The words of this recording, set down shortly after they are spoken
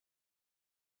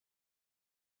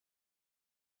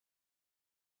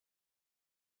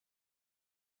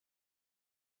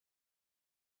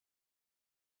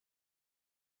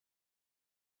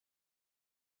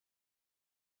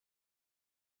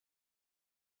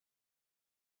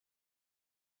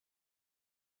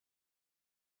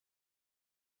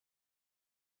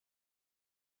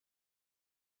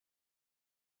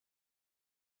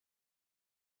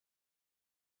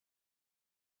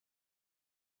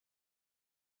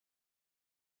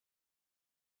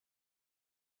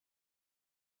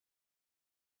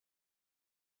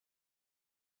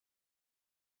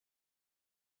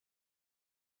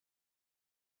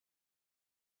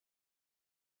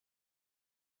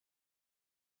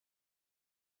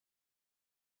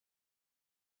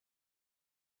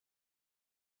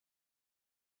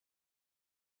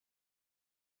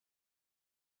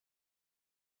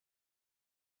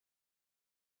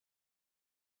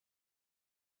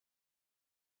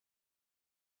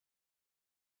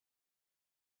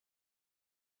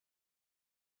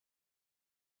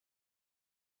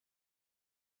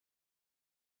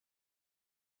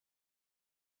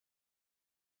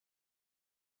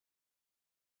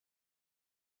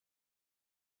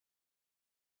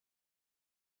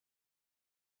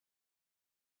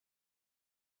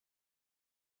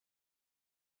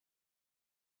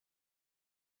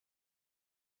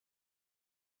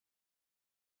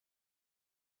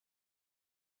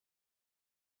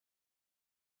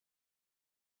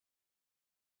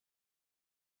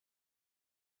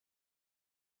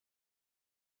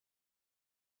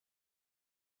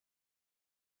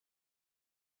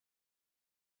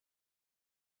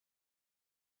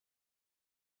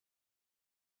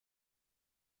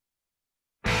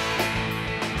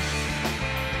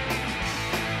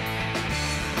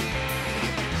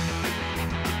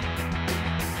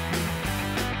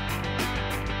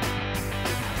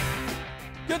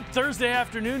Good Thursday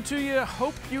afternoon to you.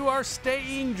 Hope you are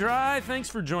staying dry. Thanks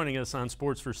for joining us on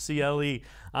Sports4CLE.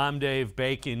 I'm Dave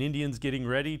Bacon. Indians getting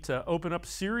ready to open up a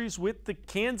series with the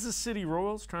Kansas City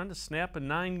Royals, trying to snap a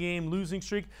 9-game losing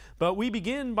streak. But we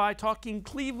begin by talking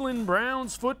Cleveland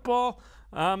Browns football.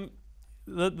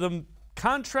 The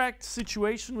contract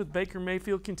situation with Baker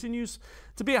Mayfield continues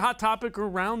to be a hot topic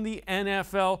around the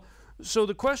NFL. So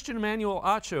the question Emmanuel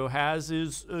Acho has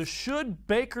is, should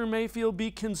Baker Mayfield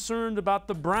be concerned about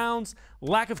the Browns'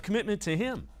 lack of commitment to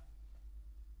him?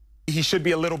 He should be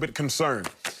a little bit concerned.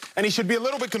 And he should be a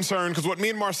little bit concerned because what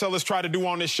me and Marcellus try to do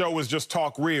on this show is just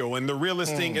talk real. And the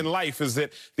realest thing in life is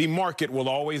that the market will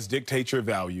always dictate your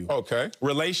value. Okay.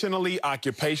 Relationally,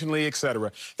 occupationally,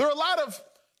 etc. There are a lot of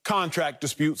contract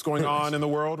disputes going on in the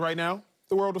world right now,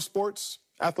 the world of sports,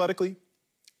 athletically,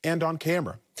 and on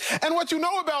camera. And what you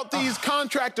know about these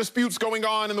contract disputes going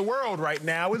on in the world right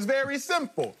now is very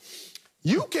simple.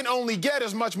 You can only get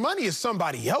as much money as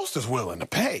somebody else is willing to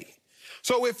pay.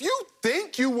 So if you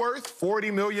think you're worth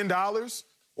 $40 million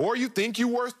or you think you're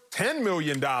worth $10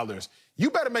 million, you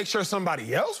better make sure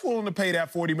somebody else willing to pay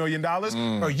that $40 million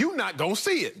or you not going to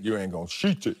see it. You ain't going to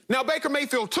shoot it. Now, Baker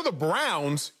Mayfield, to the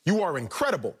Browns, you are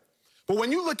incredible. But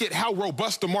when you look at how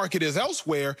robust the market is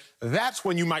elsewhere, that's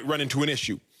when you might run into an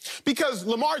issue. Because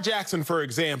Lamar Jackson, for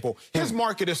example, his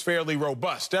market is fairly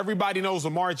robust. Everybody knows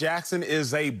Lamar Jackson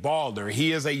is a baller.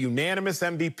 He is a unanimous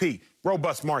MVP.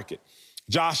 Robust market.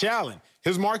 Josh Allen,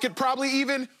 his market probably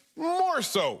even more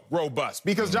so robust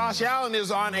because Josh Allen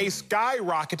is on a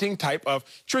skyrocketing type of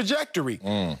trajectory.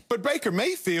 But Baker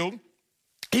Mayfield,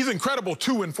 he's incredible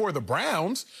too and for the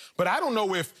Browns, but I don't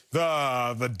know if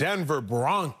the Denver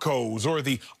Broncos or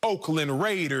the Oakland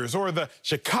Raiders or the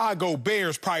Chicago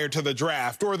Bears prior to the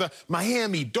draft or the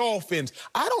Miami Dolphins,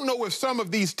 I don't know if some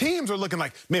of these teams are looking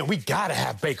like, man, we got to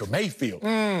have Baker Mayfield.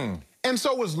 And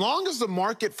so as long as the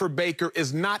market for Baker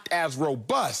is not as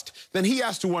robust, then he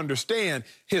has to understand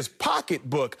his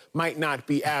pocketbook might not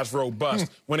be as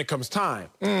robust when it comes time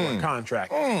for a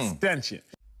contract extension.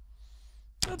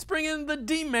 Let's bring in the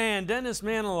D-Man, Dennis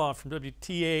Manoloff from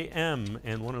WTAM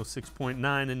and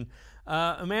 106.9. And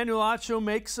Emmanuel Acho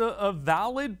makes a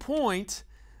valid point,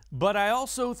 but I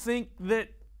also think that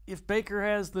if Baker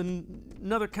has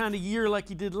another kind of year like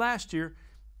he did last year,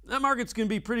 that market's going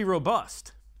to be pretty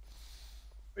robust.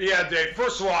 Yeah, Dave.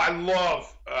 First of all, I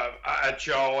love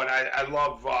Acho, and I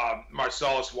love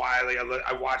Marcellus Wiley.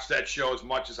 I watch that show as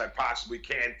much as I possibly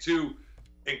can. Two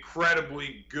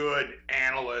incredibly good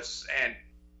analysts, and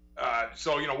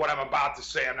so, you know, what I'm about to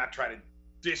say, I'm not trying to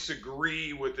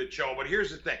disagree with Acho, but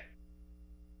here's the thing.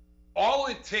 All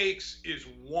it takes is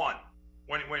one.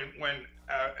 When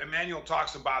Emmanuel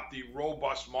talks about the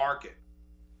robust market,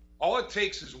 all it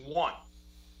takes is one.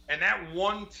 And that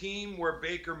one team where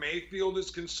Baker Mayfield is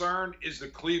concerned is the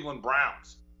Cleveland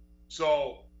Browns.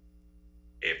 So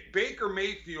if Baker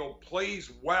Mayfield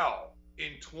plays well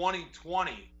in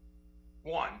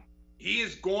 2021, he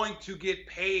is going to get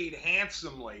paid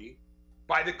handsomely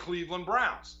by the Cleveland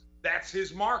Browns. That's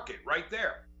his market right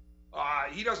there.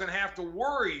 He doesn't have to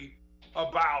worry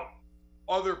about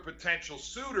other potential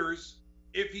suitors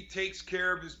if he takes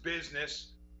care of his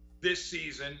business this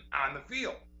season on the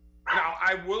field. Now,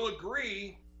 I will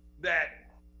agree that,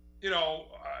 you know,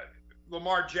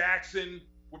 Lamar Jackson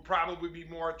would probably be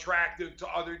more attractive to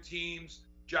other teams.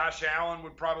 Josh Allen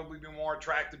would probably be more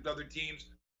attractive to other teams.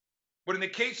 But in the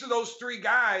case of those three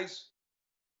guys,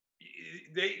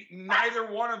 neither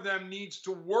one of them needs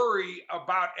to worry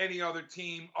about any other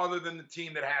team other than the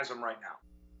team that has them right now.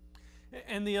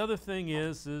 And the other thing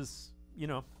is, you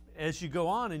know, as you go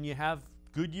on and you have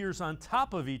good years on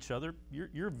top of each other,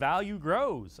 your value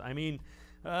grows. I mean,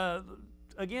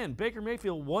 again, Baker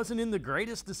Mayfield wasn't in the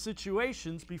greatest of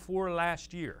situations before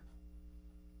last year.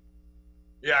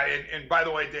 Yeah, and by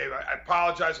the way, Dave, I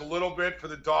apologize a little bit for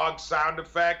the dog sound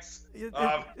effects.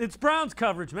 It's Browns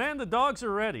coverage, man. The dogs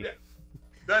are ready. Yeah,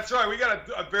 that's right. We got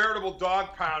a veritable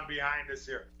dog pound behind us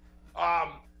here.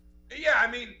 Yeah,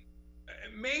 I mean,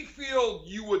 Mayfield,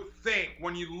 you would think,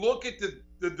 when you look at the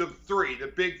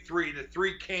big three, the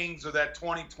three kings of that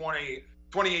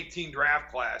 2018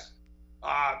 draft class,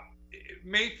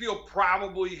 Mayfield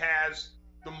probably has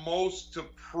the most to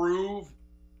prove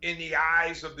in the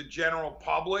eyes of the general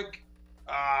public,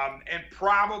 and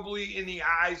probably in the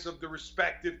eyes of the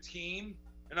respective team.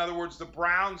 In other words, the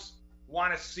Browns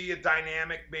want to see a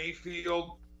dynamic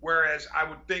Mayfield, whereas I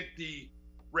would think the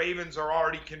Ravens are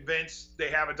already convinced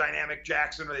they have a dynamic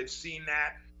Jackson, or they've seen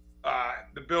that.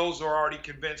 The Bills are already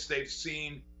convinced they've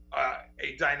seen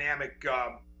a dynamic,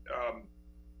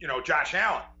 Josh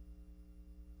Allen.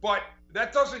 But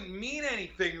that doesn't mean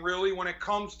anything really when it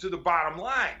comes to the bottom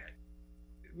line.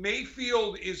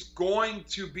 Mayfield is going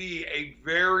to be a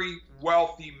very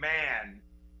wealthy man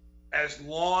as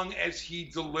long as he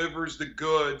delivers the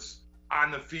goods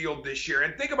on the field this year.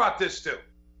 And think about this too.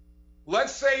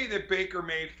 Let's say that Baker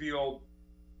Mayfield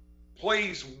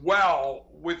plays well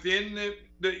within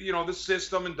the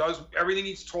system and does everything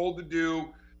he's told to do,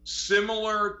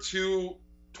 similar to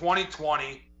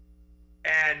 2020,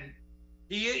 and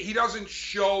he doesn't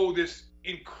show this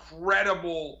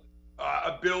incredible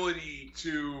ability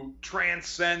to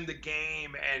transcend the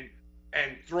game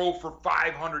and throw for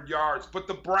 500 yards. But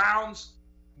the Browns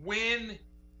win,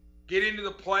 get into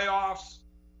the playoffs,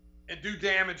 and do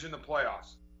damage in the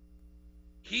playoffs.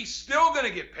 He's still going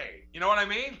to get paid. You know what I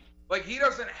mean? Like, he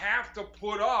doesn't have to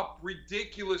put up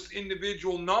ridiculous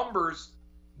individual numbers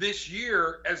this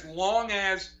year as long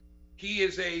as he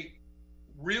is a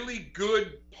really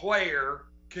good player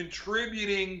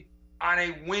contributing on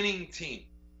a winning team.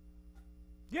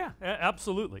 Yeah,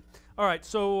 absolutely. All right,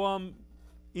 so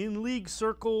in league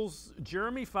circles,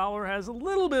 Jeremy Fowler has a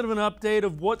little bit of an update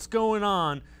of what's going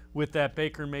on with that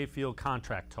Baker Mayfield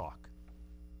contract talk.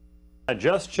 I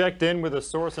just checked in with a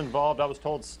source involved. I was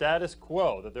told status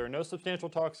quo, that there are no substantial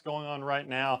talks going on right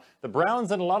now. The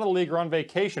Browns and a lot of the league are on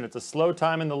vacation. It's a slow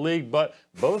time in the league, but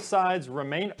both sides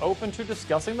remain open to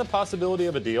discussing the possibility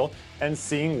of a deal and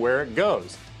seeing where it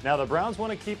goes. Now, the Browns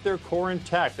want to keep their core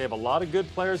intact. They have a lot of good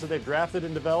players that they've drafted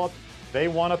and developed. They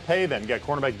want to pay them. You got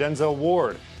cornerback Denzel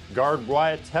Ward, guard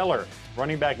Wyatt Teller,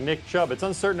 running back Nick Chubb. It's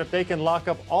uncertain if they can lock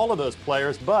up all of those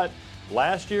players, but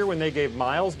last year when they gave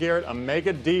Myles Garrett a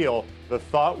mega deal, the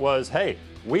thought was, hey,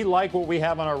 we like what we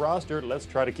have on our roster. Let's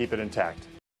try to keep it intact.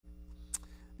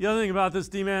 The other thing about this,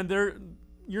 D-Man,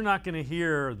 you're not going to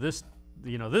hear this,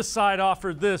 this side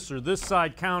offered this or this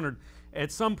side countered.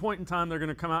 At some point in time, they're going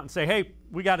to come out and say, hey,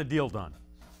 we got a deal done.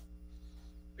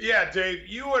 Yeah, Dave,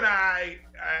 you and I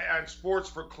on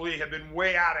Sports4CLE have been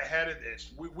way out ahead of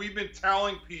this. We've been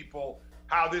telling people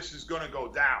how this is going to go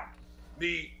down.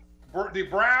 The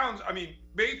Browns,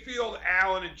 Mayfield,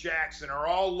 Allen, and Jackson are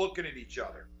all looking at each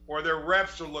other, or their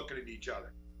reps are looking at each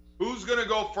other. Who's going to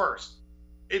go first?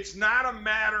 It's not a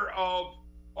matter of,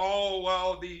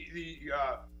 the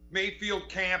Mayfield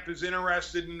camp is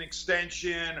interested in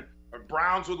extension, or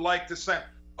Browns would like to sign.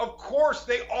 Of course,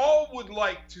 they all would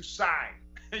like to sign.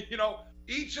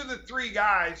 Each of the three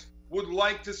guys would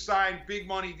like to sign big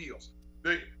money deals.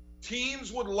 The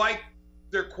teams would like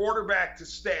their quarterback to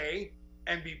stay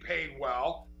and be paid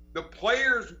well. The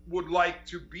players would like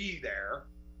to be there,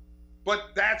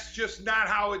 but that's just not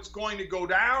how it's going to go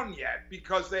down yet,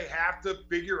 because they have to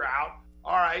figure out,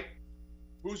 all right,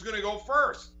 who's going to go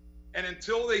first? And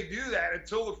until they do that,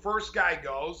 until the first guy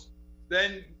goes,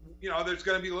 then, there's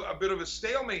going to be a bit of a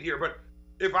stalemate here. But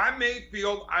if I'm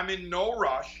Mayfield, I'm in no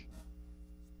rush.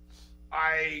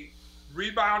 I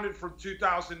rebounded from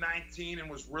 2019 and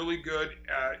was really good,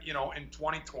 in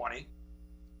 2020.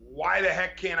 Why the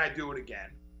heck can't I do it again?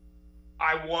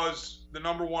 I was the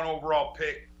number one overall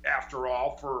pick, after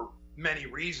all, for many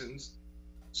reasons.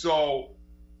 So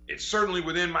it's certainly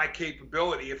within my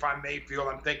capability. If I'm Mayfield,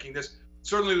 I'm thinking this,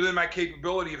 certainly within my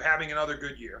capability of having another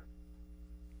good year.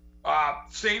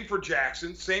 Same for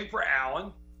Jackson, same for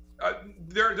Allen.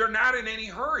 They're not in any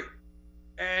hurry.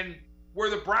 And where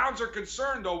the Browns are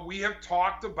concerned, though, we have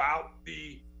talked about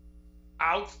the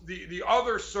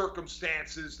other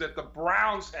circumstances that the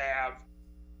Browns have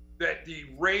that the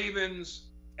Ravens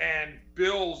and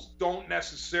Bills don't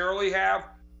necessarily have.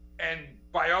 And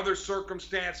by other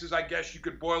circumstances, I guess you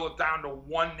could boil it down to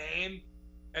one name,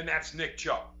 and that's Nick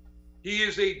Chubb. He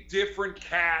is a different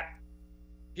cat.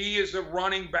 He is a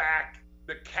running back,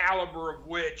 the caliber of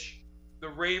which the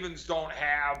Ravens don't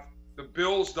have, the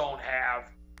Bills don't have.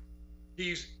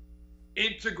 He's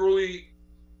integrally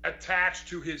attached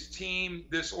to his team,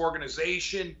 this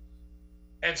organization.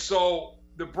 And so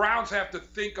the Browns have to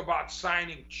think about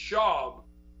signing Chubb,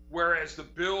 whereas the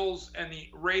Bills and the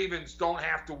Ravens don't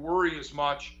have to worry as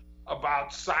much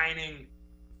about signing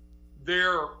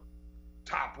their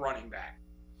top running back.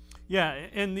 Yeah,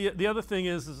 and the other thing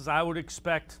is I would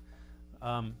expect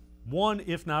one,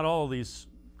 if not all of these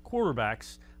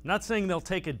quarterbacks, I'm not saying they'll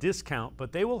take a discount,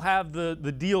 but they will have the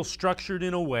deal structured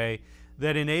in a way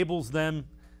that enables them,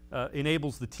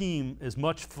 enables the team as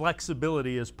much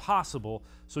flexibility as possible,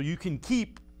 so you can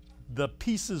keep the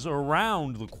pieces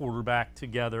around the quarterback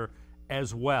together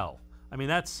as well. I mean,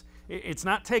 it's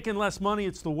not taking less money,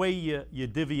 it's the way you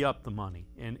divvy up the money.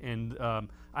 And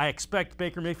I expect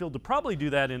Baker Mayfield to probably do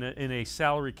that in a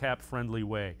salary cap friendly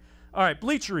way. All right,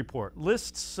 Bleacher Report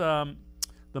lists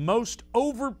the most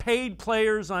overpaid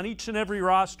players on each and every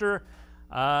roster.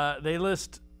 They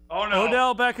list Oh, no.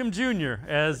 Odell Beckham Jr.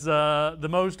 as the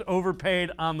most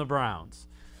overpaid on the Browns.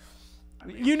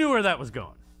 You knew where that was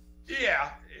going. Yeah.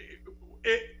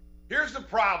 Here's the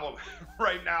problem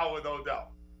right now with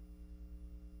Odell.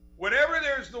 Whenever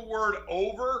there's the word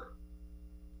over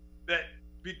that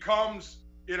becomes,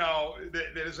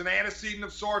 that is an antecedent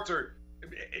of sorts or,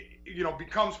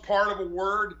 becomes part of a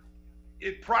word,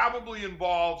 it probably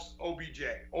involves OBJ.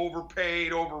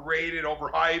 Overpaid, overrated,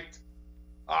 overhyped.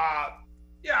 I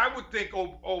would think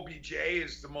OBJ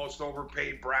is the most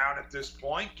overpaid Brown at this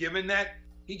point, given that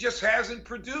he just hasn't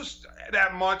produced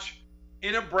that much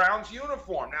in a Browns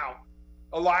uniform. Now,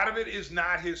 a lot of it is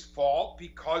not his fault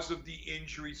because of the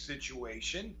injury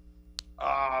situation.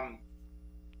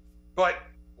 But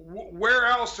where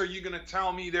else are you going to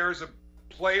tell me there's a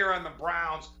player on the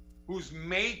Browns who's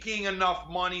making enough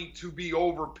money to be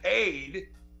overpaid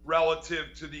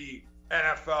relative to the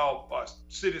NFL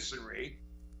citizenry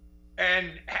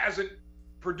and hasn't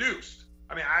produced?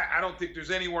 I mean, I don't think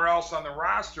there's anywhere else on the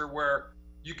roster where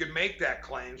you can make that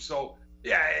claim. So,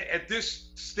 yeah, at this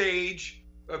stage,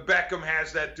 Beckham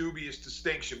has that dubious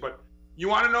distinction. But you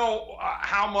want to know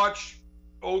how much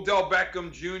Odell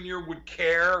Beckham Jr. would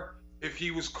care if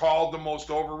he was called the most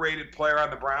overrated player on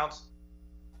the Browns?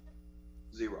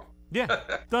 0. Yeah,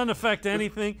 doesn't affect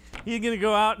anything. He's going to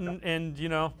go out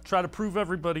and try to prove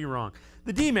everybody wrong.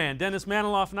 The D-man, Dennis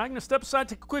Manoloff, and I'm going to step aside,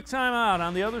 take a quick time out.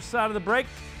 On the other side of the break,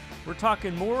 we're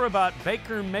talking more about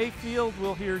Baker Mayfield.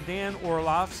 We'll hear Dan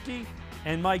Orlovsky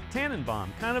and Mike Tannenbaum,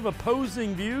 kind of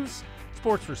opposing views.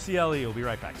 Sports4CLE will be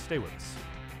right back. Stay with us.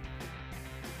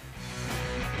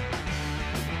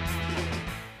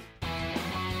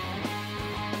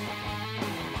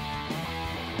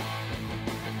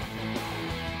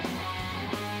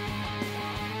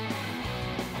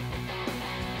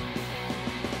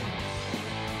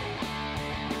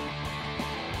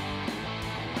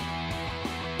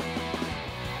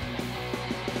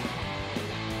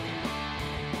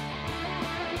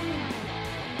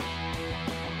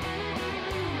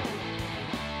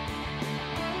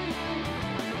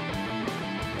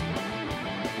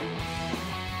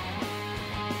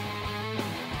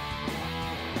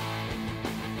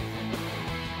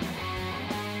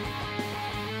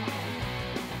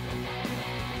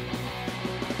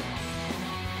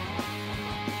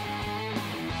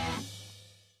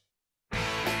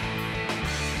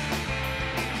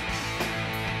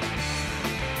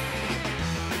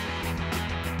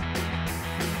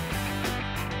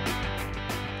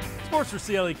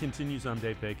 Sports4CLE continues. I'm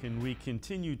Dave Bacon. We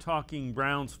continue talking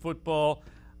Browns football.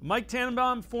 Mike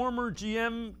Tannenbaum, former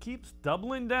GM, keeps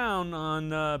doubling down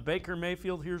on Baker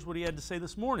Mayfield. Here's what he had to say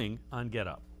this morning on Get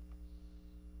Up.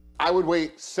 I would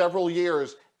wait several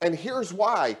years, and here's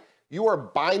why. You are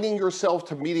binding yourself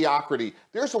to mediocrity.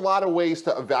 There's a lot of ways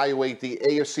to evaluate the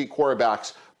AFC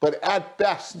quarterbacks, but at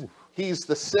best, he's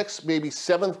the 6th, maybe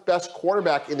 7th best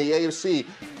quarterback in the AFC.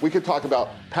 We could talk about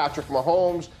Patrick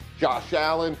Mahomes, Josh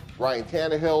Allen, Ryan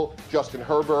Tannehill, Justin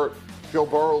Herbert, Joe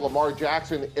Burrow, Lamar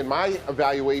Jackson. In my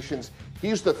evaluations,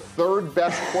 he's the 3rd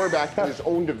best quarterback in his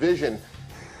own division.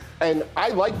 And I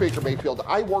like Baker Mayfield.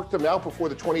 I worked him out before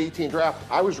the 2018 draft.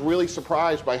 I was really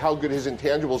surprised by how good his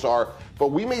intangibles are. But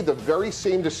we made the very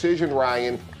same decision,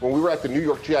 Ryan, when we were at the New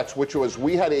York Jets, which was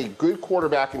we had a good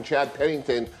quarterback in Chad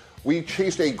Pennington. We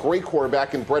chased a great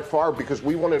quarterback in Brett Favre because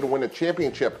we wanted to win a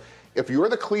championship. If you're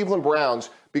the Cleveland Browns,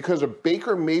 because of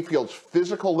Baker Mayfield's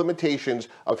physical limitations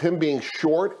of him being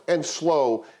short and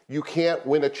slow, you can't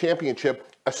win a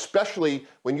championship, especially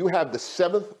when you have the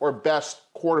 7th or best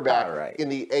quarterback in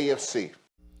the AFC.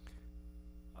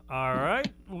 All right.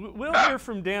 We'll hear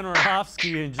from Dan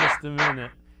Orlovsky in just a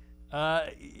minute.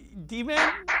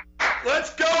 D-Man?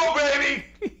 Let's go, baby!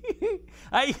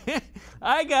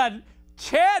 I got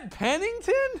Chad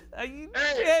Pennington?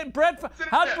 How'd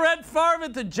Brett Favre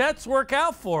at the Jets work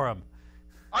out for him?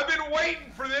 I've been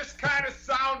waiting for this kind of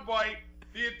soundbite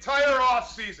the entire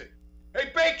offseason.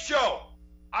 Hey, Bake Show,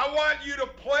 I want you to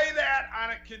play that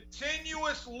on a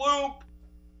continuous loop,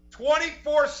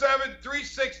 24/7,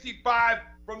 365,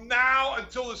 from now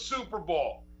until the Super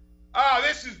Bowl. Oh,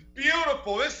 this is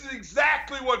beautiful. This is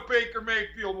exactly what Baker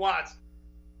Mayfield wants.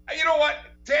 You know what?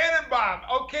 Tannenbaum,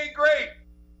 okay, great.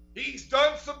 He's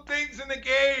done some things in the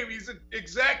game. He's an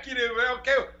executive.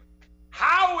 Okay.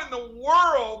 How in the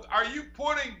world are you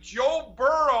putting Joe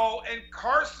Burrow and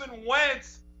Carson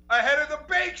Wentz ahead of the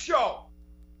Bake Show?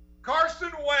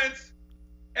 Carson Wentz,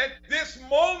 at this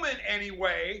moment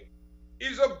anyway,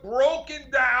 is a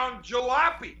broken down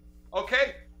jalopy,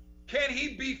 okay? Can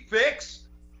he be fixed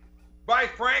by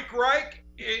Frank Reich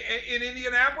in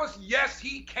Indianapolis? Yes,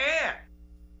 he can.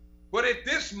 But at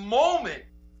this moment,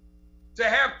 to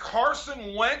have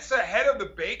Carson Wentz ahead of the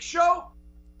Bake Show,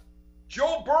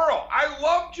 Joe Burrow. I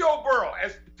love Joe Burrow.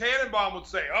 As Tannenbaum would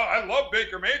say, oh, I love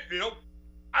Baker Mayfield.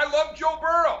 I love Joe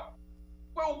Burrow.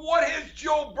 Well, what has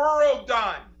Joe Burrow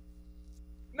done?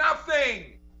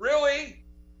 Nothing, really.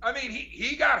 I mean,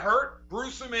 he got hurt,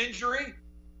 gruesome injury.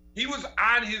 He was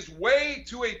on his way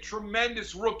to a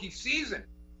tremendous rookie season.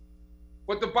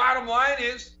 But the bottom line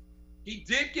is, he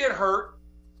did get hurt.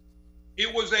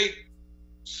 It was a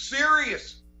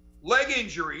serious leg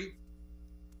injury.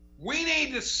 We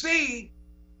need to see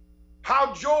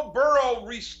how Joe Burrow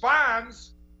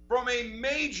responds from a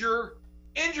major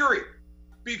injury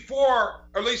before,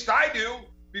 or at least I do,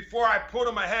 before I put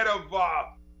him ahead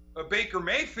of Baker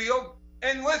Mayfield.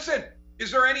 And listen,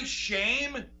 is there any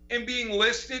shame in being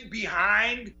listed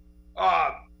behind,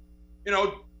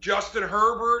 Justin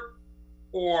Herbert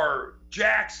or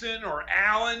Jackson or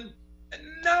Allen?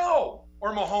 No.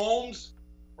 Or Mahomes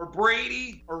or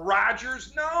Brady or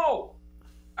Rodgers? No.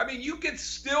 I mean, you can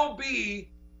still be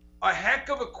a heck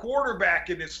of a quarterback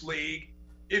in this league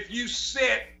if you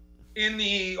sit in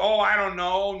the,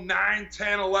 9,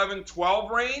 10, 11,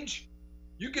 12 range.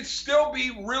 You could still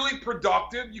be really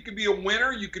productive. You could be a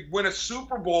winner. You could win a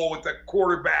Super Bowl with a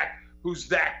quarterback who's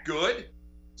that good.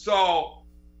 So,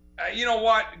 you know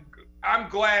what? I'm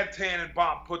glad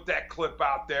Tannenbaum put that clip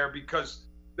out there, because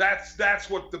that's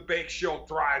what the Bake Show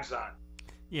thrives on.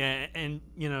 Yeah, and,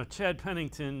 Chad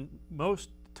Pennington, most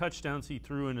touchdowns he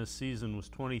threw in a season was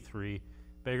 23.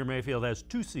 Baker Mayfield has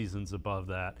 2 seasons above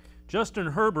that. Justin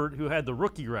Herbert, who had the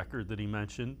rookie record that he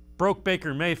mentioned, broke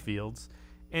Baker Mayfield's.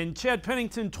 And Chad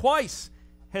Pennington twice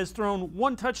has thrown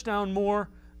 1 touchdown more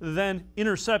than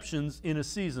interceptions in a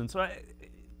season. So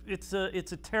it's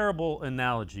a terrible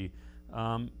analogy.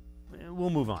 We'll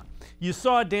move on. You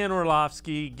saw Dan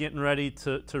Orlovsky getting ready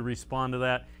to respond to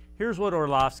that. Here's what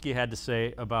Orlovsky had to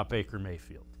say about Baker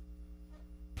Mayfield.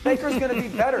 Baker's going to be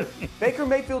better. Baker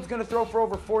Mayfield's going to throw for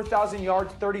over 4,000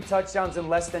 yards, 30 touchdowns, and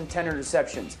less than 10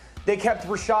 interceptions. They kept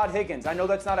Rashad Higgins. I know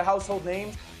that's not a household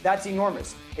name. That's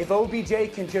enormous. If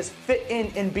OBJ can just fit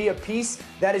in and be a piece,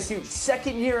 that is huge.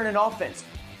 Second year in an offense.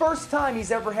 First time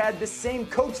he's ever had the same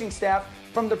coaching staff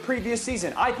from the previous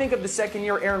season. I think of the second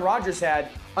year Aaron Rodgers had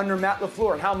under Matt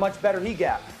LaFleur and how much better he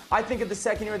got. I think of the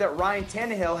second year that Ryan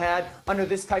Tannehill had under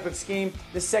this type of scheme,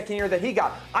 the second year that he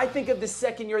got. I think of the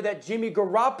second year that Jimmy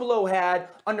Garoppolo had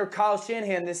under Kyle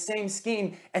Shanahan, this same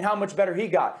scheme, and how much better he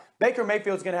got. Baker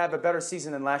Mayfield's going to have a better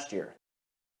season than last year.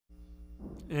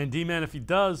 And D-Man, if he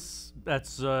does,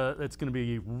 that's going to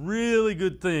be really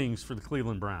good things for the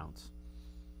Cleveland Browns.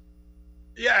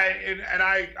 Yeah, and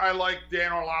I like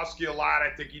Dan Orlovsky a lot.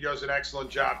 I think he does an excellent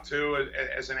job, too,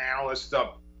 as an analyst.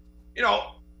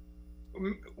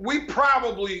 We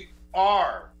probably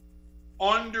are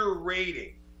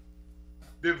underrating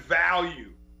the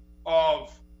value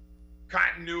of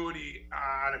continuity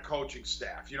on a coaching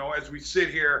staff. As we sit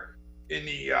here in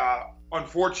the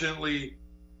unfortunately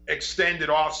extended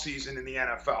offseason in the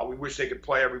NFL, we wish they could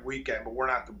play every weekend, but we're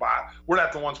not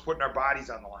the ones putting our bodies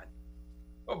on the line.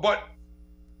 But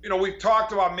we've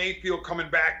talked about Mayfield coming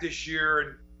back this year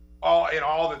and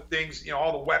all the things,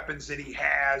 all the weapons that he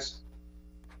has.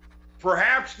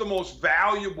 Perhaps the most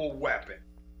valuable weapon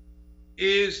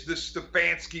is the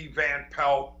Stefanski-Van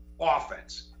Pelt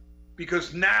offense,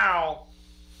 because now,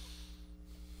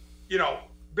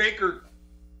 Baker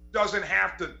doesn't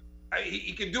have to.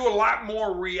 He can do a lot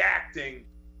more reacting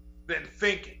than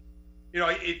thinking.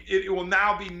 It will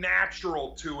now be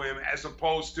natural to him, as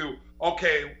opposed to,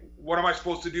 okay, what am I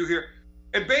supposed to do here?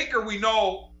 And Baker, we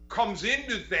know, comes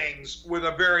into things with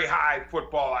a very high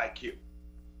football IQ.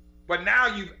 But now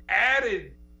you've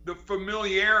added the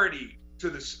familiarity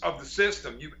of the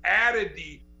system. You've added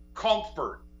the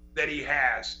comfort that he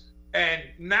has. And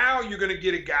now you're going to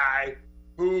get a guy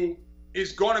who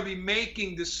is going to be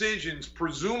making decisions,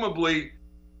 presumably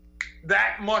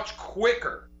that much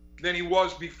quicker than he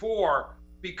was before,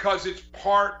 because it's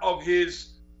part of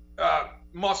his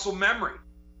muscle memory.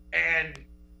 And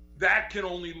that can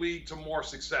only lead to more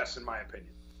success, in my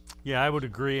opinion. Yeah, I would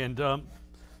agree. And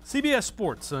CBS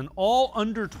Sports, an all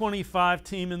under 25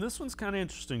 team, and this one's kind of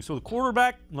interesting. So the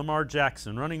quarterback, Lamar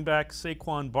Jackson, running back,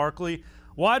 Saquon Barkley,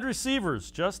 wide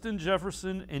receivers, Justin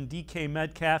Jefferson and DK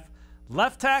Metcalf,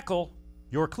 left tackle,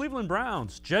 your Cleveland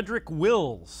Browns, Jedrick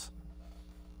Wills.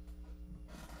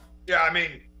 Yeah, I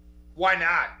mean, why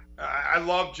not? I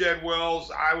love Jed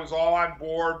Wills. I was all on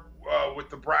board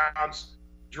with the Browns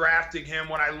drafting him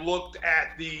when I looked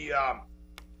at the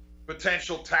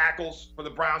potential tackles for the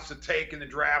Browns to take in the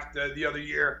draft the other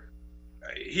year.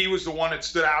 He was the one that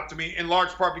stood out to me, in large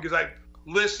part because I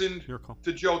listened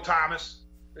to Joe Thomas,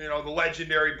 the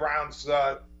legendary Browns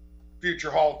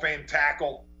future Hall of Fame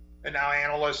tackle and now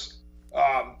analyst.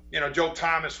 Joe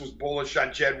Thomas was bullish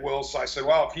on Jed Wills, so I said,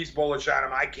 well, if he's bullish on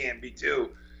him, I can be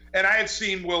too. And I had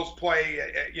seen Wills play,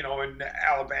 in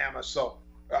Alabama, so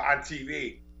on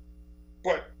TV.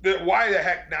 But why the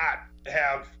heck not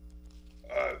have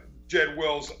Jed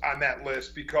Wills on that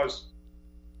list? Because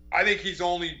I think he's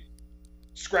only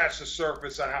scratched the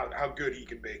surface on how good he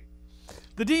can be.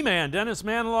 The D-Man, Dennis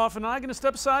Manoloff, and I are going to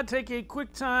step aside, take a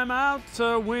quick time out.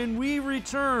 When we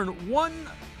return, one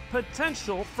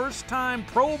potential first-time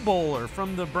Pro Bowler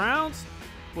from the Browns.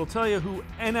 We'll tell you who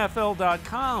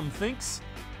NFL.com thinks,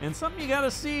 and something you got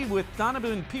to see with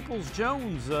Donovan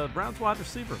Peoples-Jones, Browns wide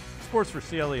receiver.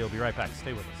 Sports4CLE will be right back.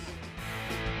 Stay with us.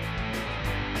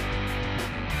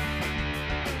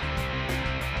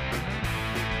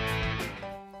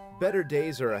 Better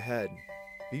days are ahead.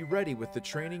 Be ready with the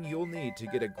training you'll need to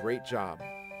get a great job.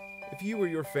 If you or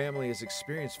your family has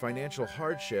experienced financial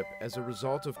hardship as a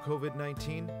result of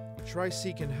COVID-19,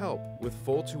 Tri-C can help with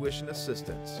full tuition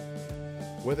assistance.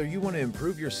 Whether you want to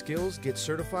improve your skills, get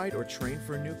certified, or train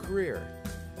for a new career,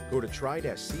 go to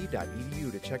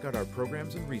tri-c.edu to check out our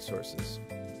programs and resources.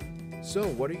 So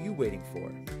what are you waiting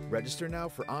for? Register now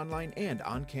for online and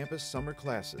on-campus summer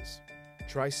classes.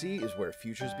 Tri-C is where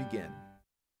futures begin.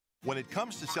 When it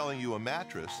comes to selling you a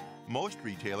mattress, most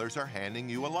retailers are handing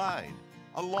you a line.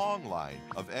 A long line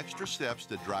of extra steps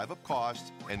that drive up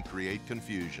costs and create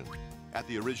confusion. At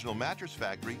the Original Mattress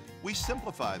Factory, we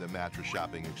simplify the mattress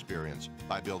shopping experience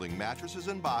by building mattresses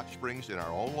and box springs in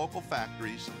our own local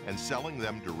factories and selling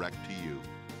them direct to you.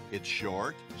 It's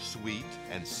short, sweet,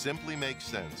 and simply makes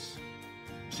sense.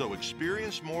 So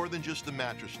experience more than just the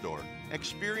mattress store.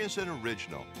 Experience an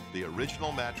original, the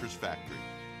Original Mattress Factory.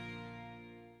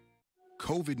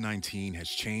 COVID-19 has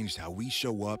changed how we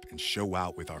show up and show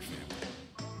out with our family.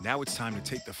 Now it's time to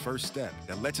take the first step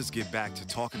that lets us get back to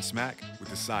talking smack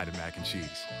with a side of mac and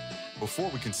cheese. Before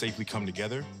we can safely come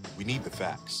together, we need the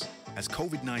facts. As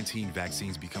COVID-19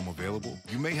 vaccines become available,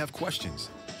 you may have questions.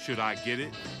 Should I get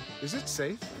it? Is it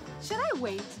safe? Should I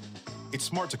wait? It's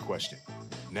smart to question.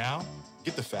 Now,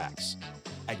 get the facts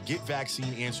at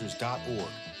getvaccineanswers.org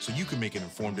so you can make an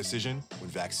informed decision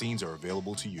when vaccines are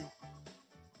available to you.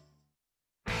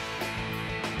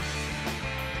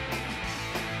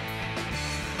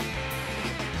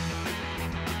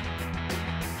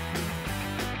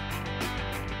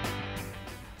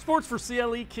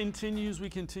 Sports4CLE continues. We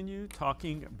continue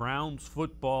talking Browns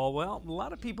football. Well, a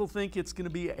lot of people think it's going to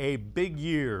be a big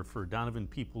year for Donovan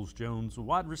Peoples-Jones, a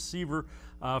wide receiver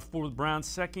for the Browns.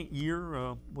 Second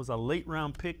year, was a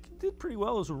late-round pick. Did pretty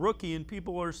well as a rookie, and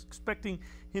people are expecting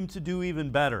him to do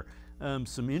even better.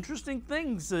 Some interesting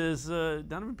things is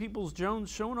Donovan Peoples-Jones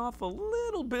showing off a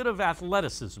little bit of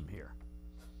athleticism here.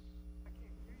 I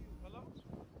can't hear you. Hello?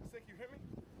 Sick, you hear me?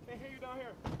 Can't hear you down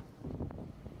here.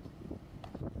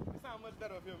 It sounds much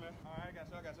better up here, man. All right,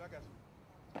 I got you.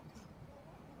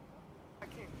 I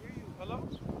can't hear you. Hello?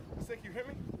 Sick, you hear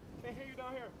me? Can't hear you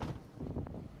down here.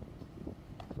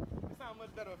 It sounds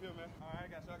much better up here, man. All right,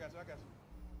 I got you.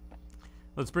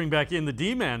 Let's bring back in the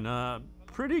D-Man.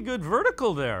 Pretty good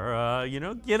vertical there.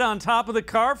 Get on top of the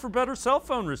car for better cell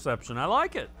phone reception. I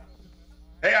like it.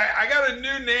 Hey, I got a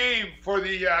new name for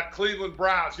the Cleveland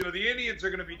Browns. The Indians are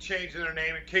going to be changing their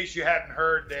name, in case you hadn't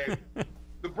heard, Dave.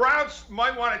 The Browns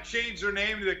might want to change their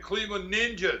name to the Cleveland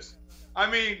Ninjas. I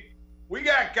mean, we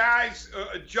got guys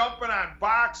jumping on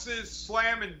boxes,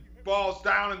 slamming balls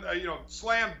down, and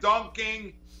slam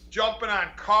dunking, jumping on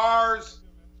cars.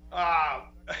 Wow.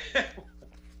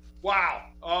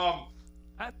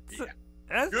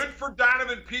 Good for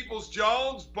Donovan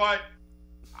Peoples-Jones, but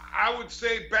I would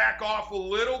say back off a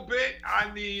little bit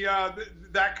on the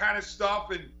that kind of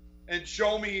stuff and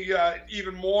show me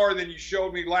even more than you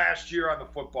showed me last year on the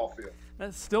football field.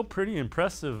 That's still pretty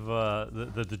impressive,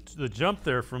 the jump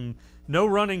there from no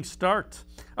running start.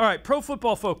 All right, Pro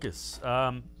Football Focus.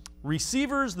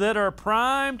 Receivers that are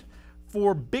primed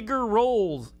for bigger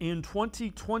roles in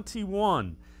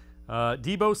 2021.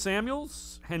 Deebo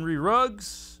Samuels, Henry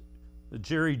Ruggs,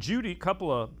 Jerry Jeudy,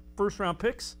 couple of first-round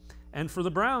picks. And for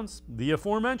the Browns, the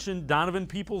aforementioned Donovan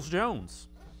Peoples-Jones.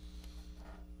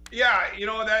 Yeah,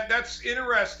 that's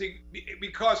interesting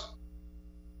because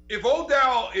if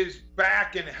Odell is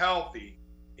back and healthy,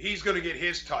 he's going to get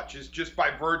his touches just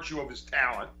by virtue of his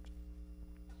talent.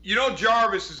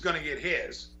 Jarvis is going to get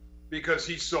his because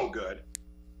he's so good.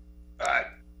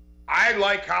 I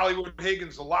like Hollywood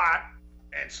Higgins a lot,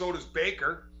 and so does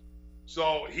Baker.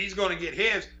 So he's going to get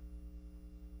his.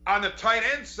 On the tight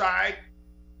end side,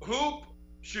 Hoop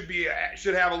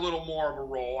should have a little more of a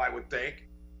role, I would think.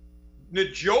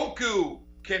 Njoku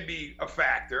can be a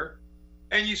factor.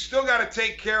 And you still got to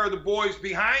take care of the boys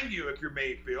behind you if you're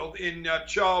Mayfield in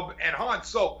Chubb and Hunt.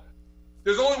 So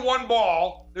there's only one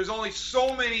ball. There's only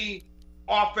so many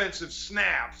offensive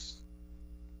snaps.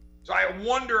 So I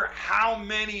wonder how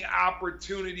many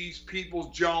opportunities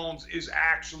Peoples-Jones is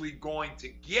actually going to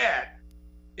get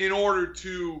in order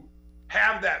to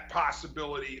have that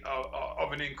possibility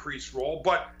of an increased role.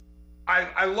 But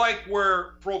I like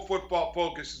where Pro Football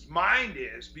Focus's mind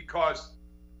is, because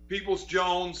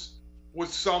Peoples-Jones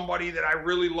was somebody that I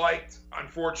really liked.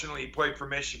 Unfortunately, he played for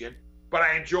Michigan, but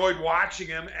I enjoyed watching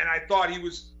him, and I thought he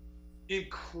was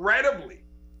incredibly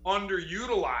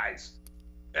underutilized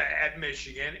at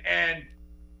Michigan, and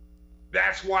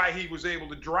that's why he was able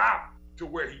to drop to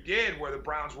where he did, where the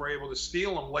Browns were able to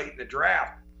steal him late in the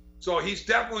draft. So he's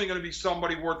definitely going to be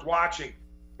somebody worth watching,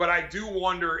 but I do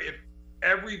wonder if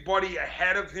everybody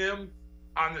ahead of him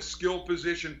on the skill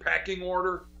position pecking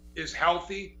order is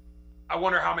healthy. I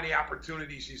wonder how many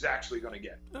opportunities he's actually going to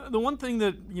get. The one thing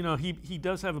that, he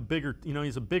does have a bigger,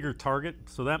 he's a bigger target,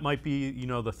 so that might be,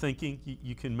 the thinking.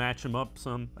 You can match him up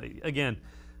some. Again,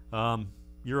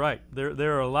 you're right.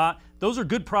 There are a lot. Those are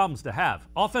good problems to have.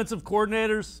 Offensive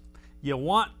coordinators, you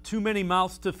want too many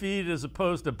mouths to feed as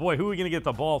opposed to, boy, who are we going to get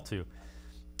the ball to?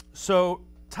 So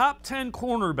top 10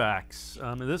 cornerbacks.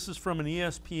 This is from an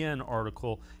ESPN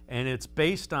article, and it's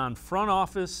based on front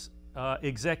office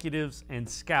executives and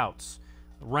scouts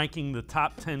ranking the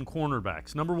top 10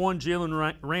 cornerbacks. Number 1,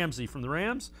 Jalen Ramsey from the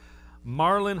Rams.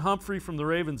 Marlon Humphrey from the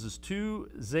Ravens is 2.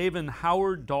 Xavier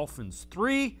Howard, Dolphins,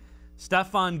 3.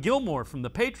 Stephon Gilmore from the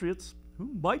Patriots,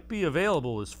 who might be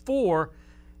available, is 4.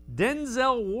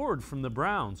 Denzel Ward from the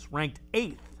Browns, ranked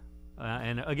 8th.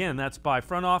 And again, that's by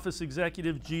front office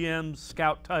executives, GMs,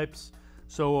 scout types.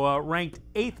 So ranked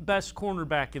 8th best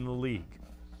cornerback in the league.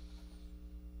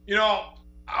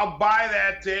 I'll buy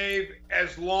that, Dave,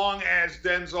 as long as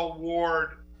Denzel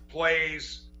Ward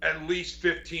plays at least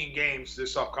 15 games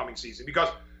this upcoming season, because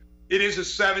it is a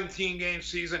 17-game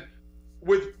season.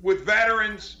 With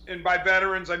veterans, and by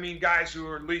veterans I mean guys who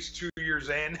are at least 2 years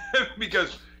in,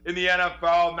 because in the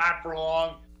NFL, not for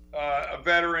long, a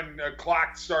veteran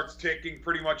clock starts ticking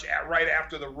pretty much right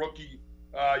after the rookie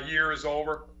year is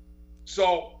over.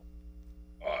 So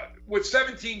with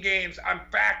 17 games, I'm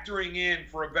factoring in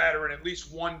for a veteran at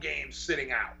least one game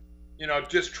sitting out,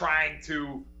 just trying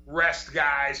to rest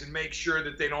guys and make sure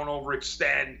that they don't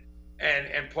overextend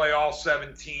and play all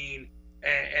 17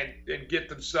 and get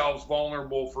themselves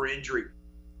vulnerable for injury.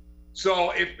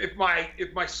 So if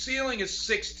my ceiling is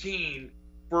 16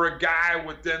 for a guy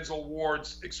with Denzel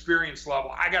Ward's experience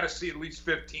level, I got to see at least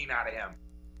 15 out of him.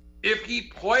 If he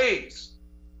plays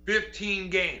 15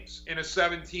 games in a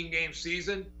 17-game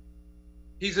season,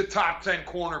 he's a top 10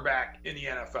 cornerback in the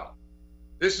NFL.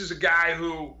 This is a guy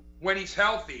who, when he's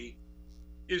healthy,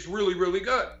 is really, really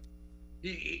good.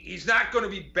 He's not going to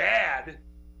be bad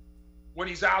when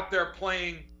he's out there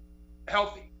playing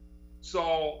healthy.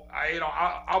 So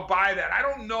I'll buy that. I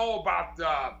don't know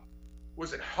about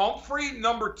was it Humphrey,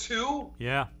 number 2?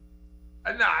 Yeah.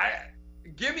 No,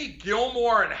 give me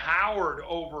Gilmore and Howard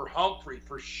over Humphrey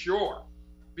for sure,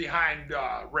 behind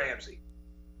Ramsey.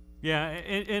 Yeah,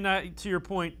 and to your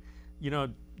point,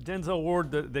 Denzel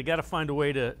Ward, they got to find a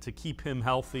way to keep him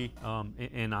healthy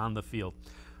and on the field.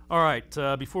 All right,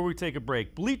 before we take a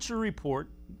break, Bleacher Report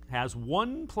has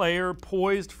one player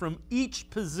poised from each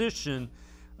position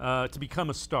to become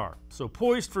a star. So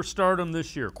poised for stardom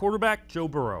this year. Quarterback, Joe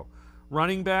Burrow.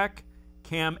 Running back,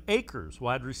 Cam Akers.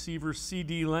 Wide receiver,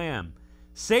 CeeDee Lamb.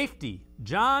 Safety,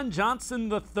 John Johnson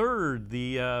III,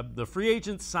 the free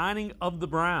agent signing of the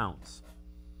Browns.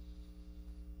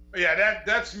 Yeah,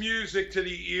 that's music to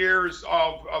the ears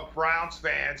of Browns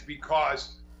fans,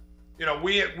 because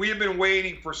we have been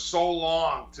waiting for so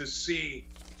long to see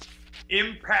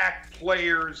impact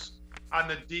players on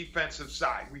the defensive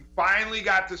side. We finally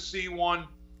got to see one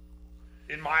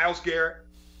in Myles Garrett.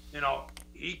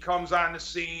 He comes on the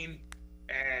scene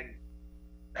and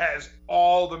has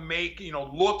all the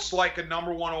looks like a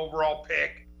number 1 overall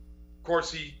pick. Of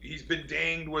course, he's been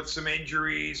dinged with some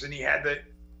injuries, and he had the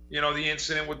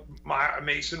incident with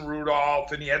Mason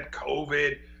Rudolph, and he had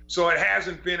COVID. So it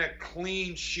hasn't been a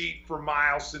clean sheet for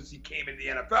Myles since he came into the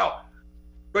NFL.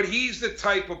 But he's the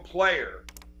type of player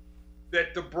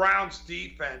that the Browns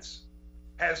defense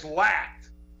has lacked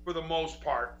for the most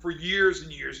part for years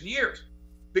and years and years.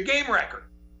 The game record.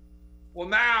 Well,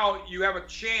 now you have a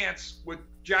chance with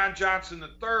John Johnson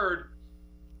III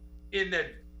in the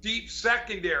deep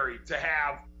secondary to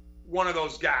have one of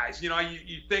those guys. You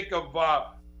think of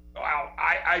well,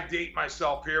 I date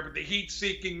myself here, but the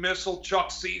heat-seeking missile,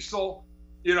 Chuck Cecil,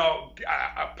 you know,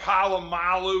 a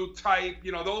Palomalu type,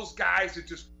 you know, those guys that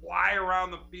just fly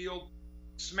around the field,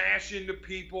 smash into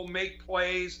people, make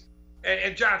plays.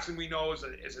 And Johnson, we know, is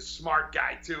a smart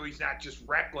guy, too. He's not just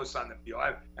reckless on the field.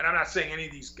 And I'm not saying any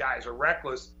of these guys are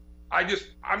reckless. I'm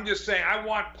just saying I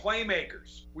want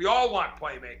playmakers. We all want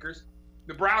playmakers.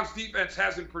 The Browns defense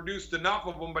hasn't produced enough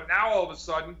of them, but now all of a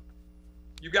sudden,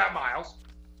 you got Miles.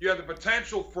 You have the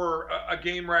potential for a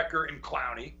game wrecker in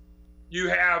Clowney. You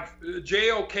have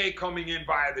JOK coming in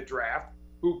via the draft,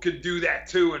 who could do that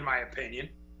too, in my opinion.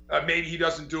 Maybe he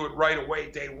doesn't do it right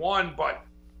away day one, but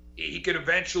he could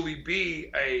eventually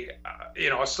be a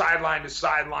sideline to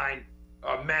sideline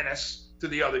menace to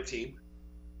the other team.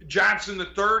 Johnson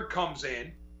III comes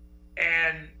in,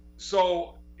 and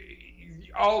so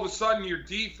all of a sudden your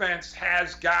defense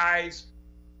has guys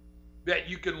that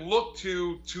you can look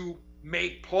to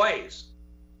make plays.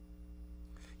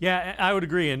 Yeah, I would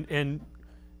agree. And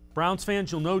Browns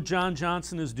fans, you'll know John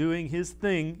Johnson is doing his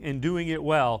thing and doing it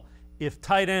well if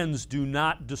tight ends do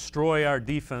not destroy our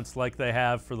defense like they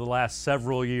have for the last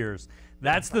several years.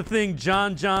 That's the thing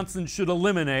John Johnson should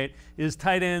eliminate, is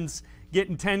tight ends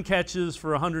getting 10 catches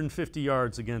for 150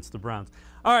 yards against the Browns.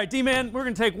 All right, D-Man, we're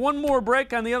going to take one more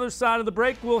break. On the other side of the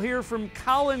break, we'll hear from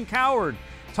Colin Cowherd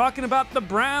talking about the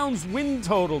Browns' win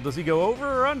total. Does he go over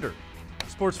or under?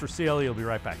 Sports for CLE will be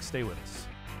right back. Stay with us.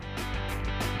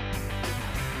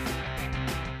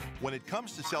 When it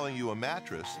comes to selling you a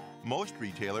mattress, most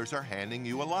retailers are handing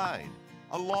you a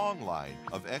long line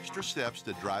of extra steps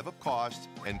that drive up costs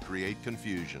and create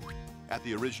confusion. At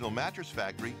the Original Mattress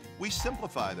Factory, we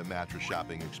simplify the mattress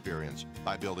shopping experience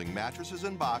by building mattresses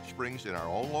and box springs in our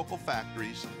own local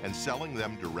factories and selling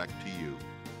them direct to you.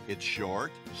 It's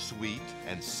short, sweet,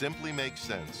 and simply makes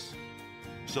sense.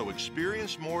 So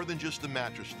experience more than just the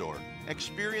mattress store.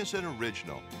 Experience an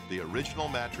original, the Original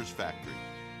Mattress Factory.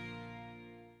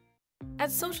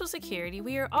 At Social Security,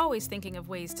 we are always thinking of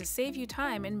ways to save you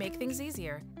time and make things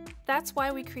easier. That's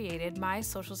why we created My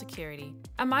Social Security.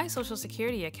 A My Social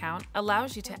Security account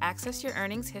allows you to access your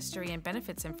earnings history and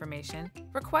benefits information,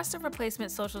 request a replacement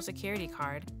Social Security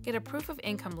card, get a proof of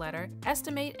income letter,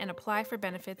 estimate and apply for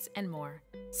benefits, and more.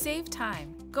 Save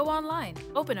time. Go online.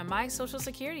 Open a My Social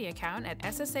Security account at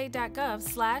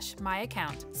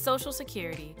ssa.gov/myaccount. Social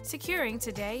Security. Securing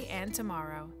today and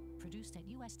tomorrow. Produced at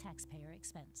U.S. taxpayer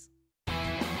expense.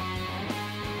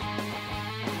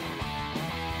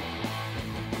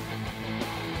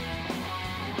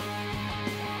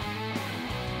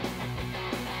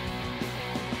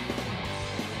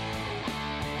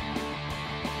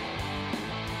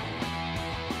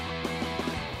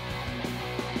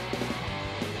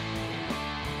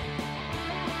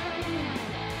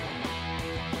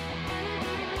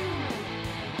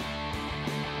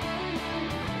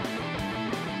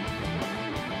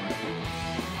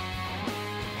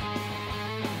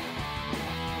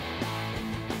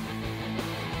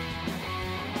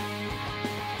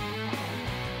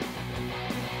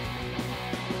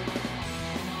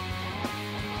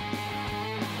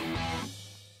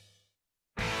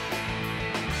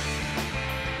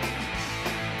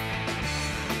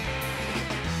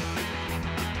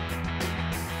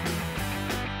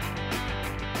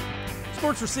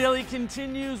 Sports4CLE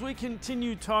continues. We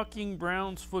continue talking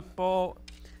Browns football.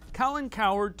 Colin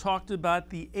Cowherd talked about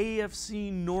the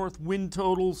AFC North win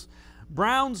totals.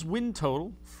 Browns win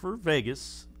total for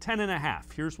Vegas,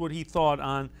 10.5. Here's what he thought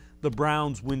on the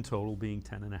Browns win total being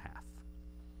 10.5.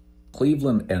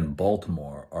 Cleveland and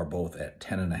Baltimore are both at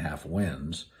 10.5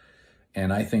 wins,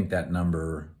 and I think that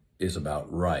number is about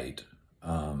right.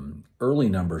 Early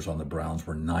numbers on the Browns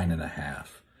were 9.5.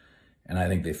 And I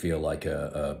think they feel like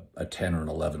a 10 or an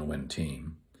 11 win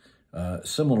team.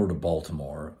 Similar to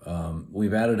Baltimore,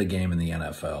 we've added a game in the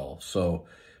NFL. So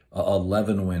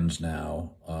 11 wins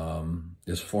now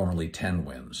is formerly 10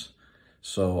 wins.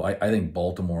 So I think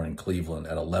Baltimore and Cleveland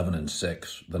at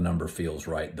 11-6, the number feels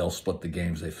right. They'll split the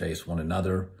games they face one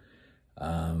another.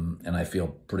 And I feel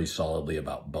pretty solidly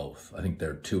about both. I think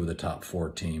they're two of the top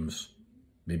 4 teams,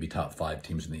 maybe top 5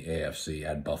 teams in the AFC.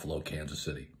 Add Buffalo, Kansas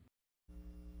City.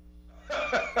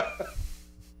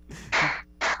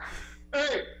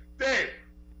 Hey, Dave,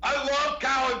 I love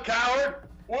Colin Cowherd.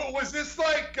 Was this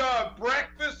like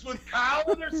breakfast with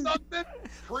Colin or something?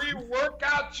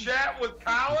 Pre-workout chat with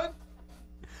Colin?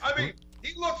 I mean,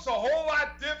 he looks a whole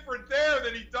lot different there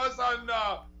than he does on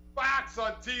Fox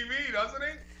on TV, doesn't he?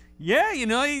 Yeah, you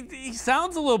know, he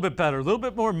sounds a little bit better, a little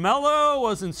bit more mellow,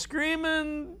 wasn't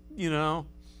screaming, you know.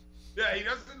 Yeah, he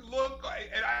doesn't look like,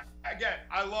 and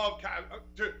I love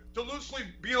to loosely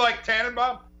be like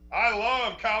Tannenbaum. I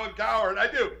love Colin Cowherd.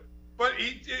 I do. But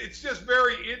it's just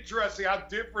very interesting how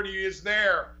different he is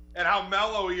there and how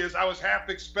mellow he is. I was half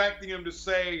expecting him to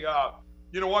say,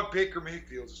 you know what, Baker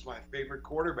Mayfield is my favorite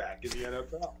quarterback in the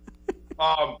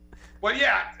NFL. But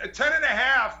yeah,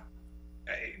 10.5.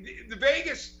 The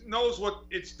Vegas knows what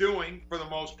it's doing for the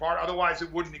most part. Otherwise,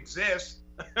 it wouldn't exist.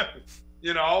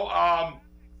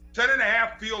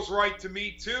 10.5 feels right to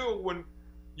me too. When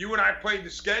you and I played the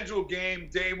schedule game,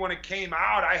 Dave, when it came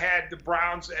out, I had the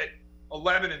Browns at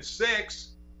 11-6,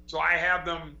 so I have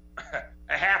them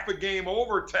a half a game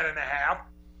over 10.5.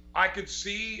 I could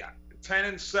see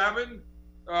 10-7,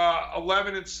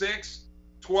 11-6,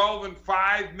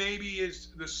 12-5 maybe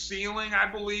is the ceiling, I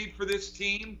believe, for this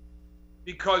team,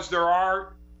 because there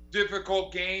are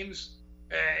difficult games,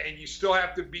 and you still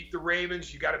have to beat the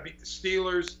Ravens. You got to beat the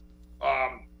Steelers.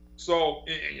 So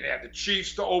you have the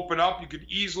Chiefs to open up. You could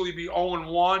easily be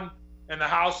 0-1, and the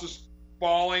house is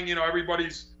falling.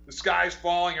 The sky's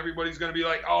falling. Everybody's going to be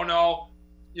like, oh no,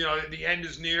 the end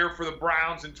is near for the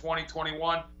Browns in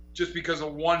 2021, just because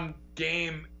of one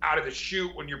game out of the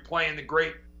chute when you're playing the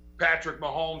great Patrick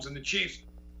Mahomes and the Chiefs.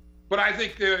 But I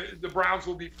think the Browns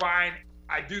will be fine.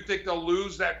 I do think they'll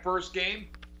lose that first game,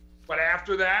 but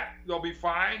after that, they'll be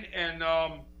fine and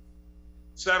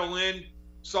settle in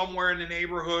somewhere in the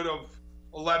neighborhood of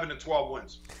 11 to 12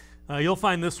 wins. You'll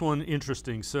find this one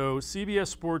interesting. So CBS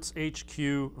Sports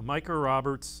HQ, Micah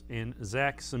Roberts and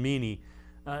Zach Samini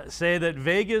say that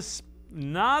Vegas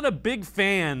not a big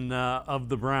fan of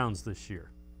the Browns this year.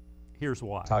 Here's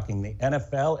why. Talking the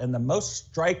NFL and the most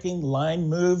striking line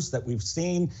moves that we've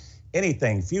seen,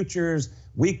 anything, futures,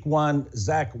 week one.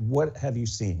 Zach, what have you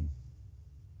seen?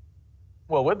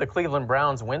 Well, with the Cleveland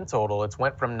Browns win total, it's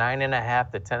went from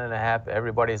 9.5 to 10.5.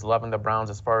 Everybody's loving the Browns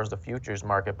as far as the futures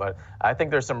market, but I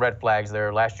think there's some red flags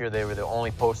there. Last year, they were the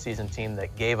only postseason team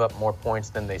that gave up more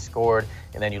points than they scored.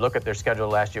 And then you look at their schedule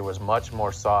last year was much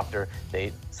more softer.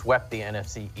 They swept the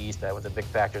NFC East. That was a big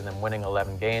factor in them winning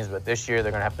 11 games. But this year,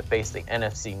 they're going to have to face the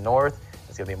NFC North.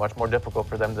 It's going to be much more difficult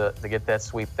for them to get that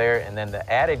sweep there. And then the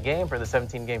added game for the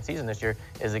 17-game season this year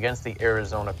is against the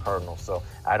Arizona Cardinals. So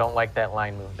I don't like that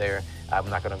line move there. I'm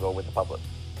not going to go with the public.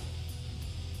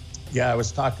 Yeah, I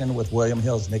was talking with William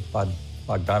Hill's Nick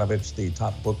Bogdanovich, the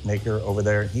top bookmaker over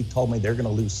there. He told me they're going to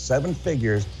lose 7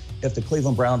 figures if the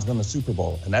Cleveland Browns win the Super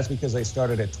Bowl. And that's because they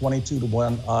started at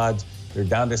 22-1 odds. They're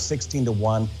down to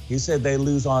 16-1. He said they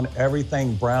lose on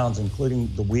everything Browns, including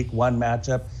the week 1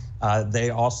 matchup. They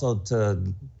also, to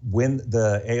win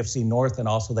the AFC North and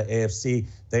also the AFC,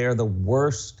 they are the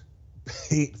worst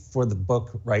beat for the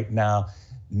book right now.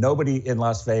 Nobody in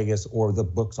Las Vegas or the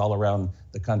books all around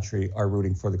the country are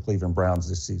rooting for the Cleveland Browns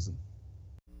this season.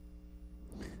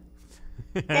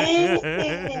 Boy,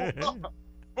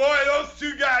 those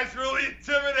two guys really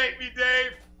intimidate me,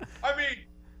 Dave. I mean,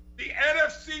 the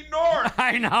NFC North.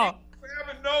 I know. If you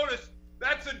haven't noticed,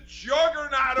 that's a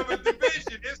juggernaut of a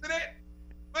division, isn't it?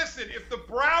 Listen, if the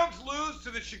Browns lose to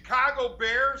the Chicago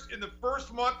Bears in the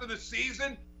first month of the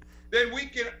season, then we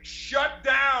can shut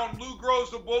down Lou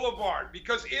Groza Boulevard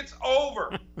because it's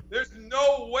over. There's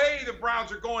no way the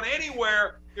Browns are going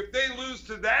anywhere if they lose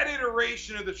to that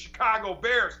iteration of the Chicago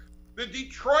Bears. The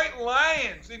Detroit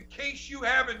Lions, in case you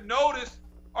haven't noticed,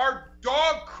 are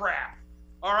dog crap,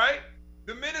 all right?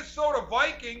 The Minnesota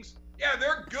Vikings, yeah,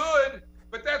 they're good,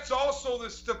 but that's also the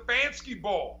Stefanski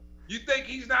Bowl. You think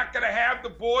he's not going to have the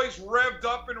boys revved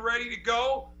up and ready to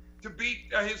go to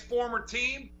beat his former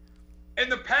team? And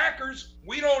the Packers,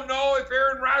 we don't know if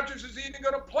Aaron Rodgers is even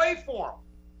going to play for them.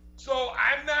 So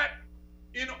I'm not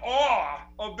in awe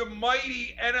of the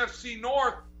mighty NFC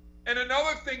North. And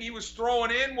another thing he was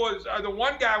throwing in was, the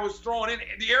one guy was throwing in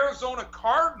the Arizona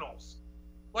Cardinals.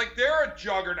 Like they're a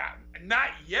juggernaut. Not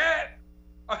yet.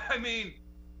 I mean,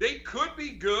 they could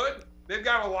be good. They've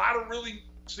got a lot of really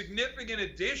significant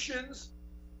additions,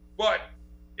 but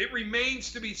it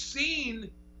remains to be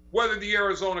seen whether the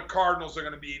Arizona Cardinals are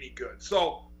going to be any good.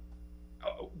 So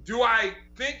do I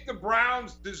think the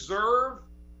Browns deserve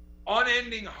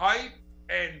unending hype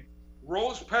and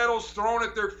rose petals thrown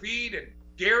at their feet and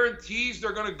guarantees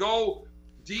they're going to go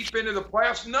deep into the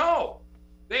playoffs? No,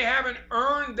 they haven't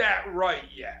earned that right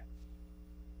yet.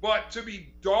 But to be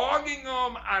dogging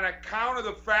them on account of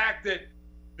the fact that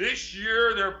this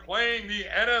year they're playing the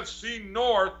NFC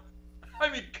North, I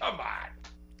mean, come on.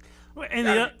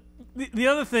 And the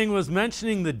other thing was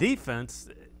mentioning the defense.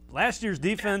 Last year's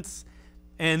defense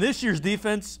and this year's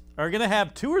defense are going to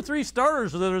have 2 or 3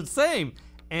 starters that are the same,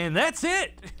 and that's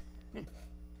it.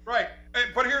 Right.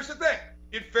 But here's the thing.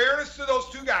 In fairness to those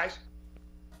two guys,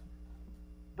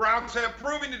 Browns have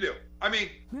proving to do. I mean,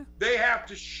 they have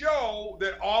to show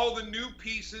that all the new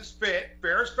pieces fit.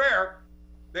 Fair is fair.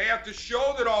 They have to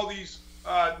show that all these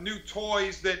new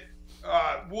toys that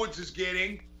Woods is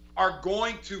getting are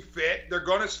going to fit. They're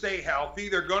going to stay healthy.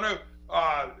 They're going to,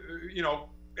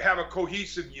 have a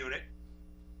cohesive unit.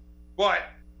 But,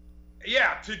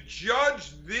 yeah, to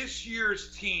judge this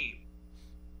year's team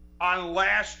on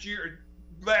last year's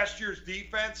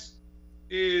defense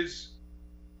is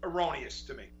erroneous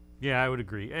to me. Yeah, I would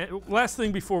agree. Last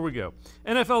thing before we go.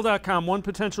 NFL.com, one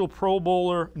potential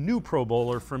new Pro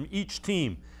Bowler from each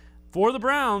team. For the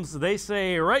Browns, they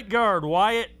say right guard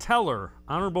Wyatt Teller.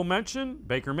 Honorable mention,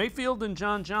 Baker Mayfield and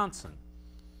John Johnson.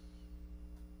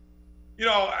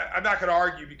 I'm not going to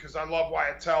argue because I love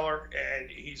Wyatt Teller, and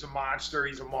he's a monster.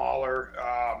 He's a mauler.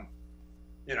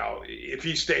 If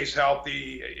he stays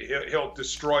healthy, he'll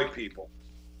destroy people.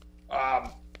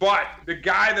 But the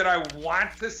guy that I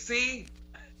want to see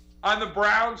on the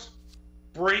Browns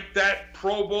break that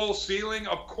Pro Bowl ceiling,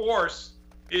 of course,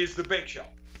 is the Big Show.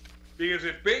 Because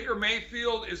if Baker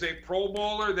Mayfield is a Pro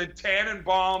Bowler, then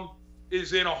Tannenbaum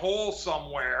is in a hole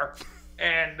somewhere,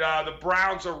 and the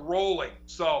Browns are rolling.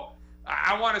 So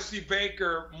I want to see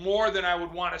Baker more than I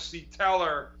would want to see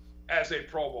Teller as a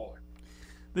Pro Bowler.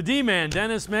 The D-Man,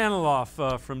 Dennis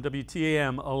Manoloff from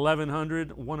WTAM 1100,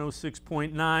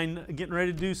 106.9. Getting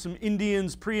ready to do some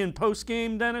Indians pre- and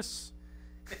post-game, Dennis?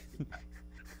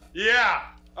 Yeah.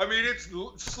 I mean, it's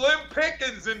slim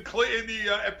pickings in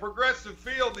the Progressive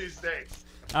Field these days.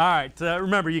 All right.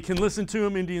 Remember, you can listen to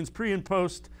them, Indians pre- and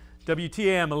post,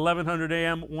 WTAM 1100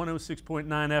 AM, 106.9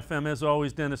 FM. As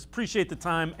always, Dennis, appreciate the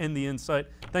time and the insight.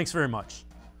 Thanks very much.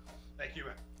 Thank you,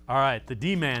 man. All right, the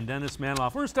D-Man, Dennis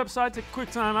Manoloff. We're going to step aside, take a quick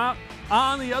time out.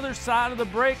 On the other side of the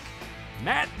break,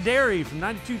 Matt Dery from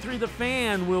 92.3 The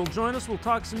Fan will join us. We'll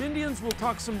talk some Indians. We'll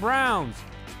talk some Browns.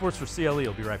 Sports for CLE.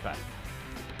 We'll be right back.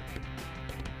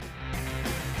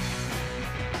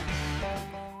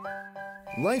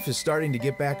 Life is starting to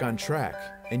get back on track,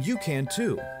 and you can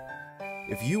too.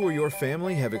 If you or your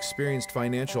family have experienced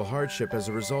financial hardship as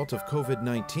a result of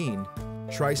COVID-19,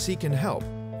 Tri-C can help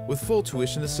with full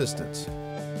tuition assistance.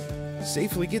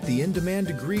 Safely get the in-demand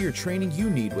degree or training you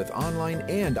need with online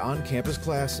and on-campus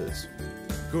classes.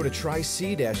 Go to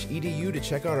tric-edu to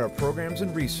check out our programs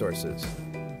and resources.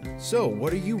 So,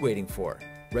 what are you waiting for?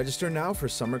 Register now for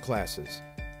summer classes.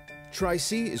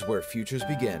 Tri-C is where futures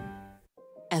begin.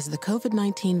 As the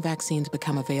COVID-19 vaccines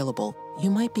become available, you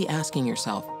might be asking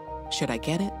yourself, should I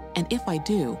get it? And if I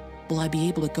do, will I be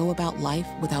able to go about life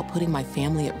without putting my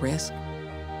family at risk?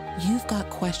 You've got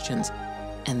questions,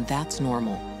 and that's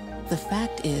normal. The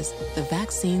fact is, the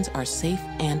vaccines are safe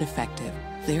and effective.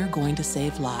 They're going to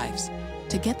save lives.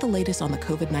 To get the latest on the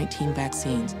COVID-19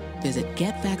 vaccines, visit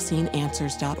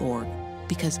getvaccineanswers.org,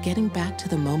 because getting back to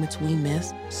the moments we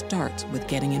miss starts with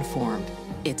getting informed.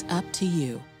 It's up to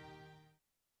you.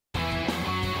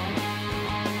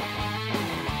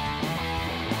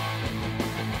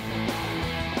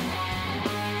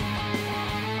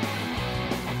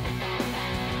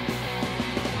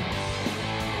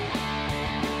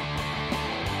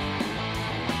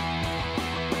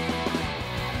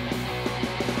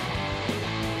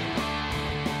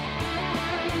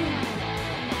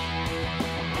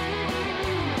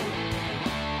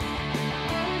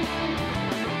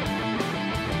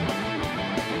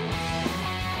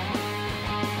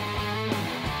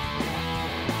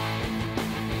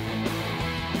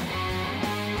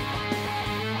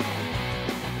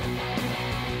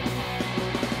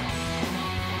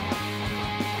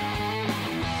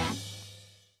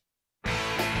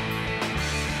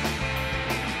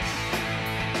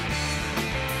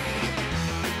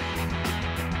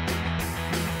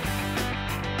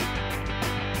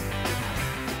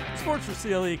 Sports for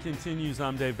CLE continues.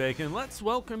 I'm Dave Bacon. Let's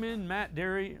welcome in Matt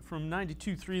Dery from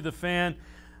 92.3 The Fan.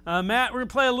 Matt, we're going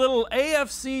to play a little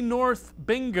AFC North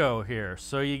bingo here.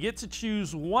 So you get to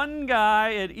choose one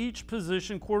guy at each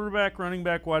position, quarterback, running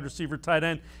back, wide receiver, tight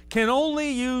end. Can only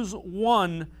use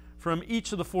one from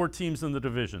each of the four teams in the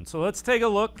division. So let's take a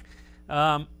look.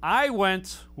 I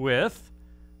went with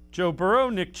Joe Burrow,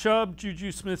 Nick Chubb,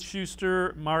 Juju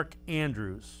Smith-Schuster, Mark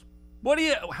Andrews.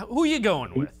 Who are you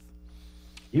going with?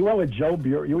 You went with Joe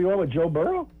Burrow. You went with Joe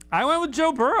Burrow. I went with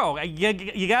Joe Burrow.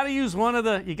 You got to use one of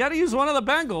the. You got to use one of the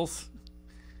Bengals.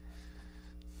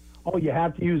 Oh, you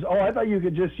have to use. Oh, I thought you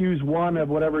could just use one of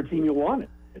whatever team you wanted.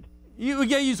 You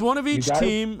got to use one of each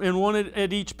team and one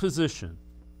at each position.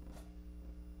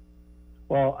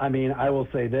 Well, I mean, I will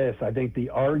say this. I think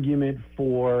the argument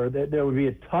for that there would be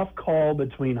a tough call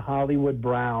between Hollywood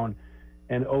Brown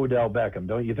and Odell Beckham.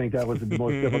 Don't you think that was the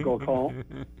most difficult call?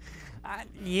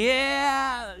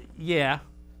 Yeah.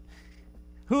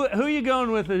 Who you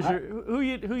going with? Who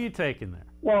you taking there?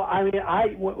 Well, I mean,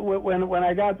 when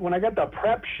I got the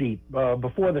prep sheet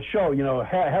before the show,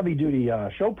 heavy duty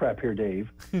show prep here, Dave.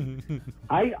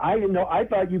 I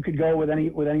thought you could go with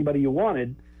anybody you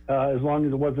wanted, as long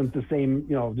as it wasn't the same,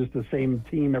 just the same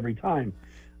team every time.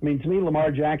 I mean, to me,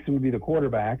 Lamar Jackson would be the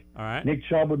quarterback. All right. Nick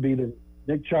Chubb would be the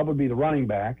running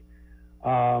back.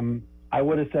 I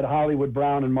would have said Hollywood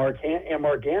Brown and Mark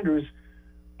Andrews.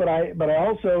 But I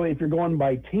also, if you're going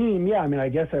by team, yeah, I mean, I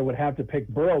guess I would have to pick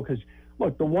Burrow because,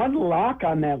 look, the one lock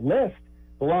on that list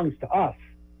belongs to us,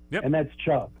 and that's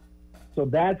Chubb. So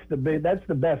that's the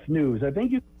best news. I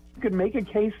think you could make a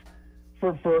case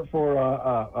for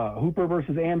Hooper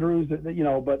versus Andrews,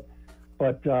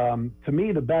 but to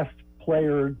me, the best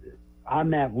player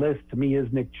on that list to me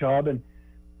is Nick Chubb, and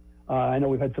I know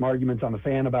we've had some arguments on the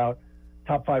fan about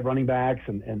top 5 running backs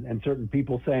and certain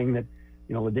people saying that,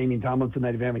 LaDainian Tomlinson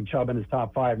not even having Chubb in his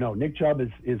top 5. No, Nick Chubb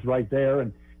is right there.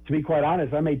 And to be quite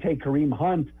honest, I may take Kareem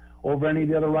Hunt over any of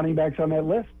the other running backs on that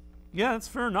list. Yeah, that's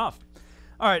fair enough.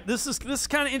 All right, this is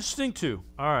kind of interesting too.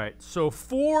 All right, so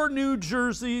 4 new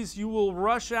jerseys you will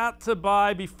rush out to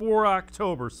buy before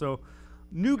October. So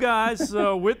new guys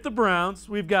with the Browns.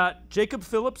 We've got Jacob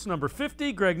Phillips, number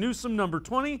 50, Greg Newsome, number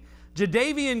 20,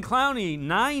 Jadeveon Clowney,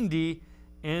 90,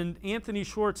 and Anthony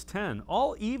Schwartz, 10.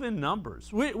 All even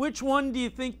numbers. Which one do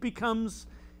you think becomes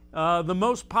the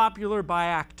most popular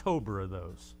by October of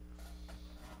those?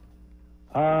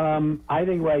 I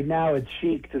think right now it's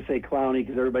chic to say Clowney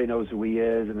because everybody knows who he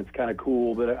is, and it's kind of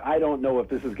cool. But I don't know if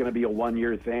this is going to be a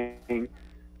one-year thing.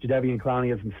 Jadeveon Clowney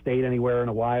hasn't stayed anywhere in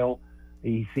a while.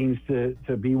 He seems to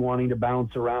be wanting to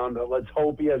bounce around. Let's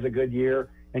hope he has a good year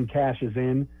and cashes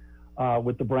in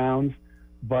with the Browns.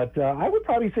 But I would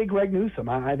probably say Greg Newsome.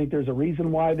 I think there's a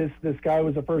reason why this guy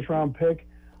was a first-round pick,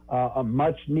 a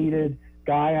much-needed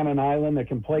guy on an island that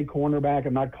can play cornerback.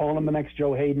 I'm not calling him the next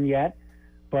Joe Hayden yet,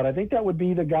 but I think that would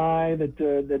be the guy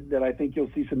that I think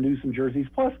you'll see some Newsome jerseys.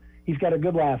 Plus, he's got a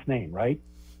good last name, right?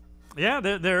 Yeah,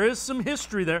 there is some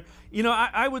history there.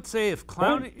 I would say if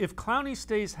Clowney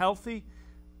stays healthy,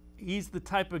 he's the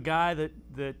type of guy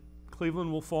that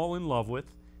Cleveland will fall in love with.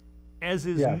 As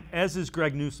is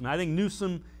Greg Newsome. I think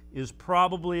Newsome is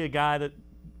probably a guy that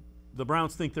the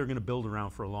Browns think they're going to build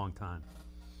around for a long time.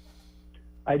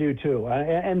 I do too.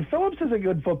 And Phillips is a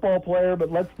good football player,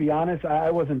 but let's be honest,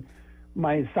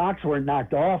 my socks weren't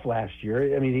knocked off last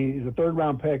year. I mean, he's a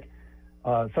third-round pick.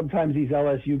 Sometimes these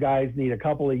LSU guys need a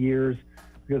couple of years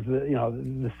because at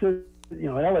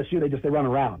LSU they run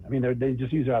around. I mean, they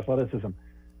just use their athleticism.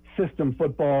 System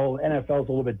football, NFL is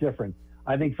a little bit different.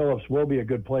 I think Phillips will be a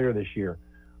good player this year,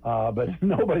 but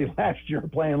nobody last year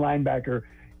playing linebacker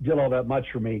did all that much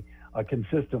for me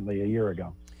consistently a year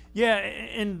ago. Yeah,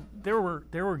 and there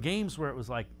were games where it was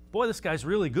like, boy, this guy's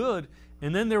really good,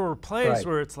 and then there were plays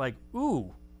where it's like,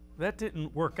 ooh, that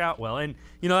didn't work out well. And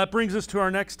that brings us to our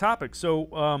next topic.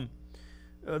 So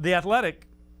the Athletic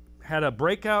had a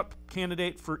breakout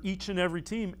candidate for each and every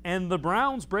team, and the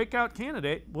Browns' breakout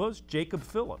candidate was Jacob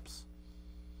Phillips.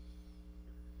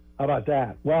 How about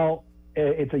that? Well,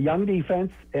 it's a young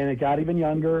defense, and it got even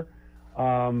younger.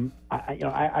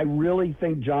 I really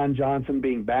think John Johnson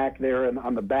being back there and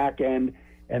on the back end,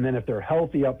 and then if they're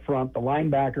healthy up front, the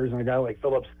linebackers and a guy like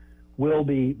Phillips will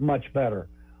be much better.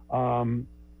 I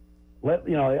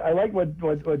like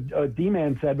what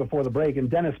D-Man said before the break,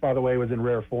 and Dennis, by the way, was in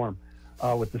rare form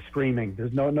with the screaming.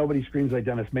 There's nobody screams like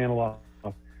Dennis Manoloff.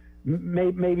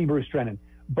 Maybe Bruce Trennan,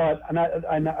 but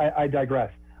I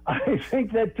digress. I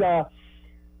think that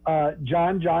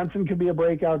John Johnson could be a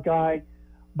breakout guy,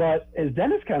 but as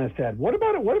Dennis kind of said, what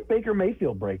if Baker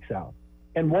Mayfield breaks out?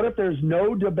 And what if there's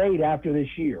no debate after this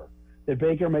year that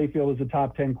Baker Mayfield is a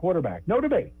top 10 quarterback? No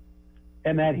debate.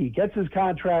 And that he gets his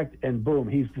contract and boom,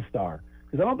 he's the star.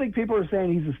 Because I don't think people are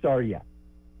saying he's a star yet.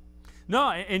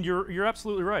 No, and you're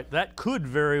absolutely right. That could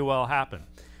very well happen.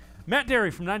 Matt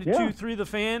Dery from 92.3 The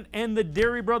Fan and the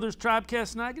Dery Brothers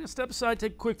Tribecast and I are going to step aside,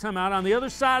 take a quick time out. On the other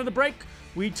side of the break,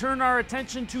 we turn our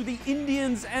attention to the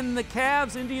Indians and the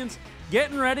Cavs. Indians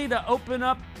getting ready to open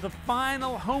up the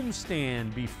final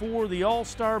homestand before the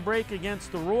All-Star break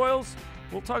against the Royals.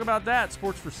 We'll talk about that.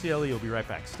 Sports4CLE will be right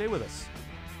back. Stay with us.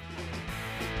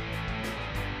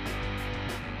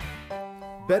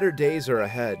 Better days are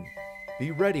ahead.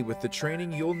 Be ready with the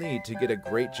training you'll need to get a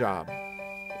great job.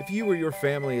 If you or your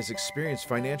family has experienced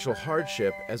financial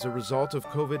hardship as a result of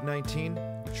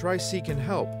COVID-19, try Seeking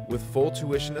Help with full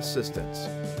tuition assistance.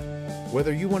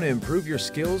 Whether you want to improve your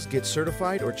skills, get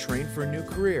certified, or train for a new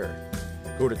career,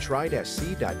 go to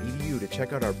try-c.edu to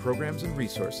check out our programs and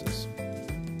resources.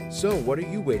 So what are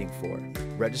you waiting for?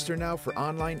 Register now for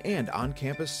online and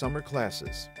on-campus summer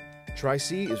classes.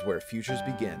 Tri-C is where futures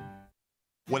begin.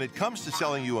 When it comes to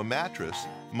selling you a mattress,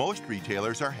 most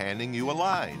retailers are handing you a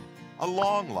line. A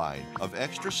long line of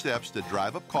extra steps that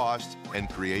drive up costs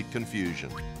and create confusion.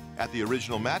 At the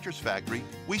Original Mattress Factory,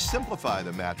 we simplify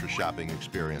the mattress shopping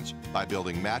experience by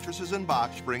building mattresses and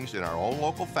box springs in our own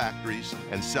local factories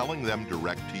and selling them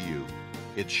direct to you.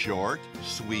 It's short,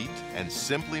 sweet, and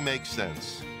simply makes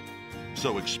sense.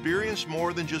 So experience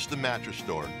more than just a mattress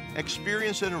store.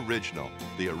 Experience an original,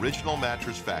 the Original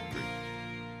Mattress Factory.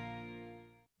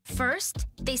 First,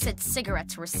 they said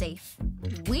cigarettes were safe.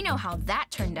 We know how that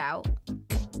turned out.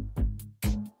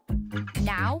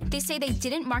 Now, they say they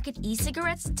didn't market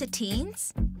e-cigarettes to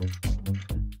teens.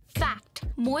 Fact,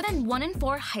 more than 1 in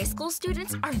 4 high school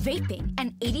students are vaping,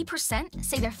 and 80%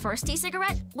 say their first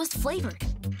e-cigarette was flavored.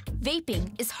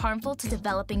 Vaping is harmful to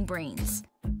developing brains.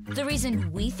 The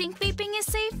reason we think vaping is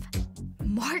safe?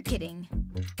 Marketing.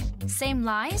 Same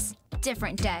lies,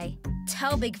 different day.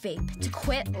 Tell Big Vape to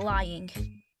quit lying.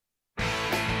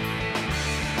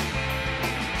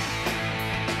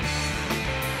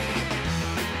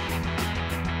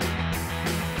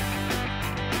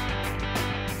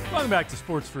 Welcome back to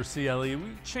Sports4CLE.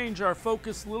 We change our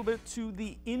focus a little bit to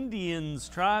the Indians.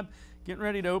 Tribe getting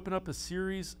ready to open up a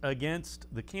series against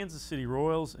the Kansas City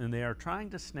Royals, and they are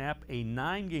trying to snap a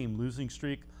 9-game losing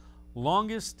streak,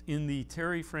 longest in the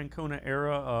Terry Francona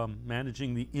era,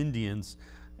 managing the Indians.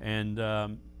 And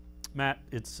Matt,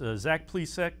 it's Zach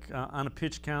Plesac on a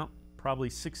pitch count,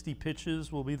 probably 60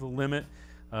 pitches will be the limit,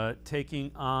 taking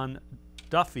on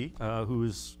Duffy, who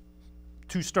is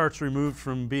 2 starts removed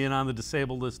from being on the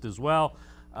disabled list as well.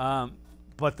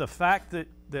 But the fact that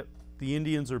the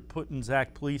Indians are putting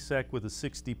Zach Plesac with a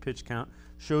 60 pitch count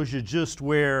shows you just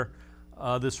where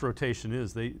this rotation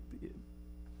is. They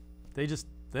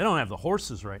don't have the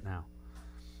horses right now.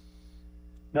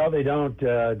 No, they don't,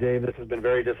 Dave. This has been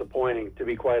very disappointing, to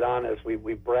be quite honest.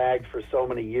 We've bragged for so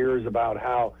many years about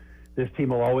how this team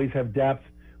will always have depth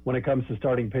when it comes to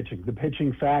starting pitching. The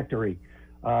pitching factory,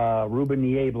 Ruben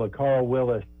Niebla, Carl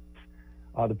Willis,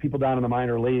 the people down in the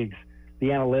minor leagues, the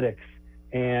analytics,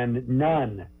 and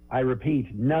none, I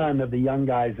repeat, none of the young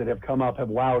guys that have come up have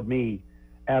wowed me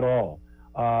at all.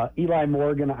 Eli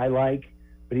Morgan I like,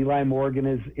 but Eli Morgan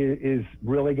is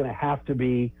really going to have to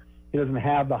be, he doesn't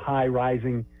have the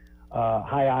high-rising,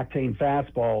 high-octane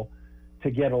fastball to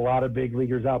get a lot of big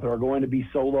leaguers out. There are going to be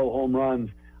solo home runs.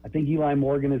 I think Eli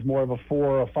Morgan is more of a 4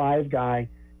 or 5 guy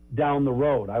down the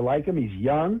road. I like him. He's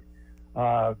young.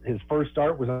 His first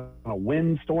start was on a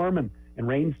windstorm and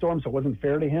rainstorm, so it wasn't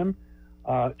fair to him.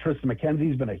 Tristan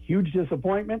McKenzie's been a huge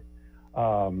disappointment.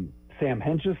 Sam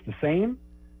Hentges, the same.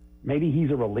 Maybe he's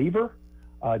a reliever.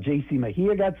 J.C.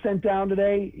 Mejia got sent down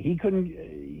today. He couldn't,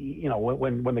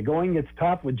 when the going gets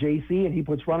tough with J.C. and he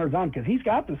puts runners on, because he's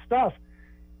got the stuff,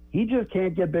 he just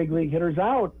can't get big league hitters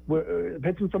out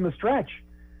pitching from the stretch.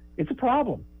 It's a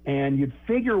problem. And you'd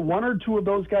figure 1 or 2 of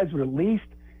those guys would at least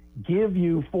give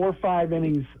you 4 or 5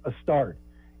 innings a start,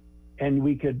 and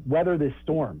we could weather this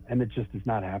storm, and it just does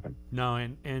not happen. No,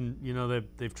 and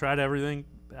they've tried everything.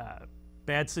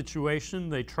 Bad situation.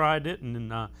 They tried it,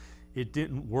 and it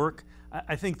didn't work.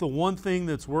 I think the one thing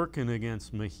that's working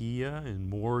against Mejia and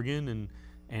Morgan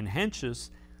and Hentges,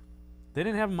 they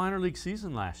didn't have a minor league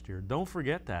season last year. Don't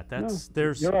forget that.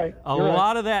 There's right. a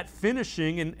lot of that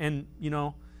finishing, and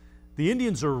the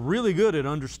Indians are really good at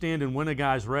understanding when a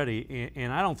guy's ready,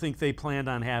 and I don't think they planned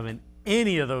on having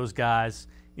any of those guys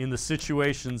in the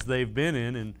situations they've been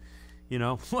in. And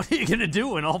what are you going to do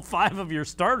when all 5 of your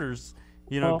starters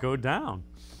go down?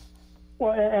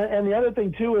 Well, and the other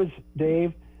thing too is,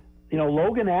 Dave,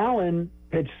 Logan Allen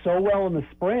pitched so well in the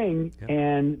spring,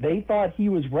 and they thought he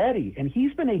was ready, and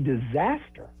he's been a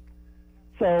disaster.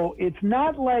 So it's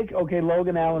not like, okay,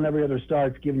 Logan Allen every other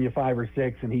start's giving you 5 or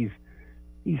 6, and he's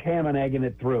ham and egging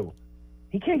it through.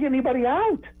 He can't get anybody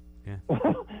out.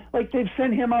 Yeah. Like, they've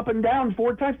sent him up and down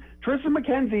 4 times. Tristan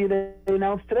McKenzie, they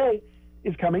announced today,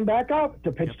 is coming back up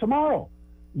to pitch tomorrow.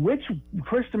 Which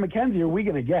Tristan McKenzie are we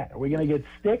going to get? Are we going to get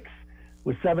sticks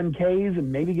with 7 Ks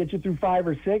and maybe get you through 5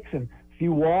 or 6 and a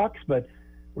few walks? But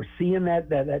we're seeing that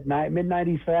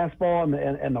mid-90s fastball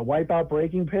and the wipeout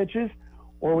breaking pitches.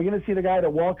 Or are we going to see the guy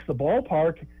that walks the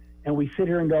ballpark and we sit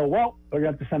here and go, well, we're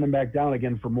going to have to send him back down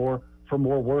again for more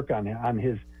work on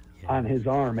his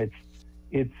arm.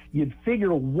 It's you'd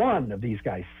figure one of these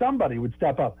guys, somebody would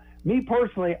step up. Me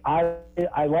personally, I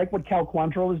like what Cal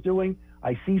Quantrill is doing.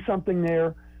 I see something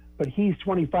there, but he's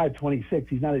 25, 26.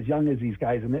 He's not as young as these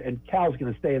guys, and Cal's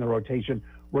going to stay in the rotation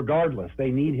regardless.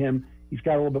 They need him. He's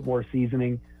got a little bit more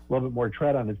seasoning, a little bit more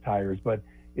tread on his tires, but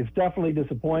it's definitely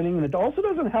disappointing. And it also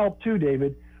doesn't help, too,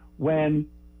 David, when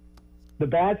the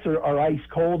bats are ice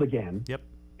cold again. Yep.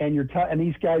 And and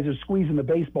these guys are squeezing the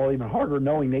baseball even harder,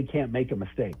 knowing they can't make a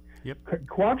mistake. Yep.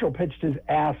 Quantrill pitched his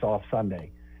ass off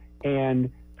Sunday, and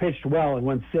pitched well and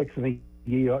went 6, and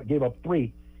he gave up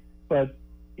 3, but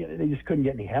they just couldn't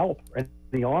get any help in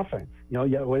the offense. You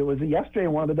know, it was yesterday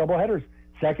in one of the doubleheaders,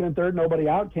 2nd and 3rd, nobody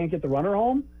out, can't get the runner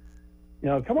home. You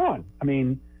know, come on. I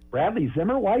mean, Bradley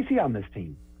Zimmer, why is he on this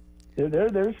team?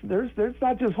 There's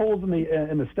not just holes in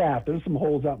the staff. There's some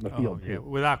holes out in the field too. Yeah,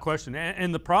 without question.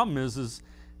 And the problem is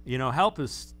you know, help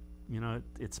is, you know,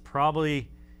 it's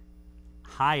probably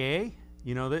high A.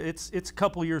 You know, it's a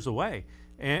couple years away,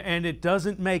 and it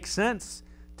doesn't make sense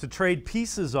to trade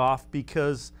pieces off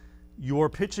because your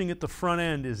pitching at the front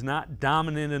end is not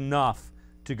dominant enough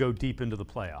to go deep into the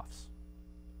playoffs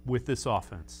with this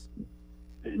offense.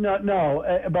 No,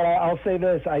 but I'll say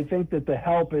this. I think that the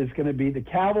help is going to be the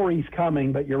cavalry's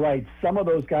coming, but you're right. Some of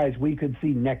those guys we could see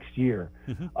next year.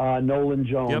 Nolan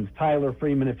Jones, Tyler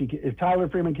Freeman. If Tyler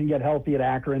Freeman can get healthy at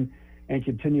Akron and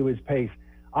continue his pace.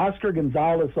 Oscar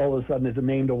Gonzalez all of a sudden is a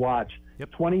name to watch.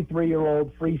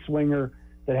 23-year-old free swinger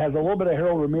that has a little bit of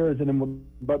Harold Ramirez in him,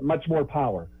 but much more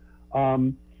power.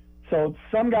 So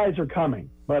some guys are coming,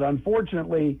 but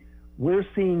unfortunately we're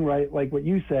seeing, right, like what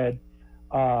you said,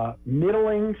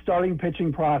 middling starting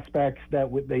pitching prospects that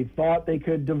they thought they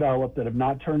could develop that have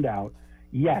not turned out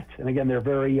yet. And again, they're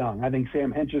very young. I think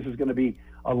Sam Hentges is going to be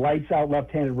a lights-out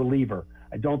left-handed reliever.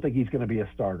 I don't think he's going to be a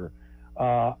starter.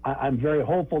 I'm very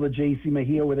hopeful that J.C.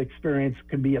 Mejia with experience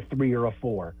can be a 3 or a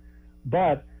 4.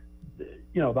 But,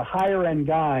 you know, the higher-end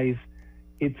guys,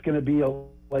 it's going to be,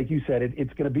 like you said,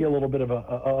 it's going to be a little bit of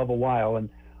a while. And,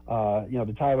 you know,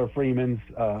 the Tyler Freemans,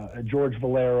 George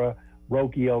Valera,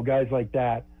 Rocchio, guys like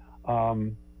that.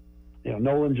 You know,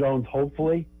 Nolan Jones,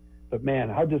 hopefully. But, man,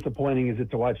 how disappointing is it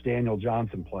to watch Daniel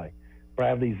Johnson play?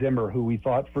 Bradley Zimmer, who we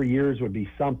thought for years would be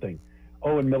something.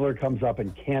 Owen Miller comes up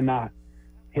and cannot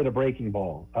hit a breaking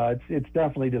ball. It's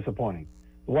definitely disappointing.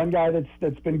 The one guy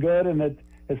that's been good and that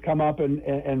has come up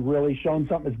and really shown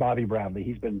something is Bobby Bradley.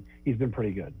 He's been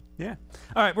pretty good. Yeah.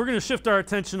 All right, we're going to shift our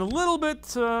attention a little bit.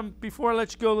 Before I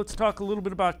let you go, let's talk a little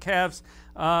bit about Cavs.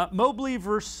 Mobley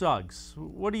versus Suggs.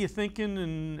 What are you thinking,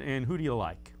 and who do you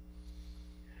like?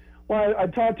 Well, I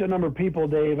talked to a number of people,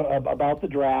 Dave, about the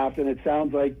draft, and it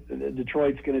sounds like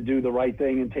Detroit's going to do the right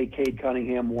thing and take Cade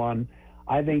Cunningham 1.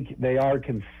 I think they are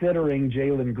considering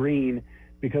Jalen Green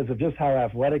because of just how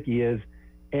athletic he is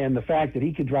and the fact that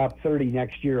he could drop 30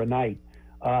 next year a night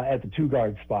at the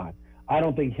 2-guard spot. I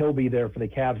don't think he'll be there for the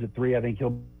Cavs at 3. I think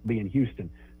he'll be in Houston.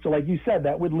 So like you said,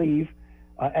 that would leave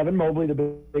Evan Mobley, the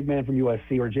big man from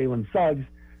USC, or Jalen Suggs,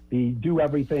 the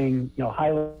do-everything, you know,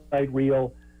 highlight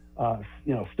reel,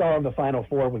 you know, star of the Final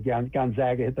Four with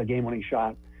Gonzaga, hit the game-winning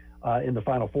shot in the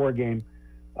Final Four game,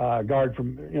 guard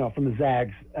from the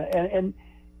Zags. And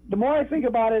the more I think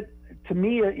about it, to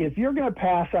me, if you're going to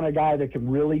pass on a guy that can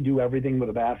really do everything with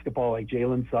a basketball like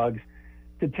Jalen Suggs,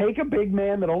 to take a big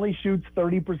man that only shoots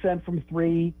 30% from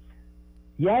 3,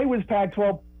 yeah, he was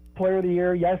Pac-12 Player of the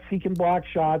Year. Yes, he can block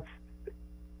shots.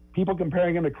 People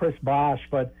comparing him to Chris Bosh,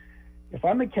 but if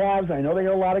I'm the Cavs, I know they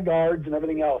got a lot of guards and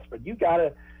everything else, but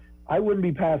I wouldn't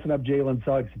be passing up Jalen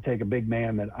Suggs to take a big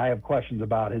man that I have questions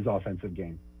about his offensive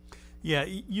game. Yeah,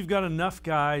 you've got enough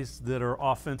guys that are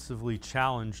offensively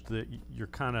challenged that you're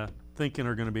kind of thinking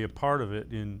are going to be a part of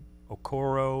it in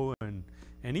Okoro and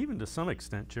even to some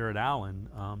extent Jared Allen.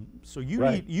 So you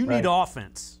need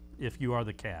offense if you are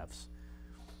the Cavs.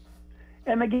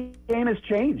 And the game has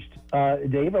changed,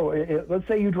 Dave. Let's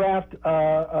say you draft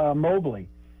Mobley.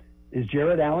 Is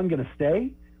Jared Allen going to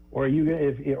stay, or are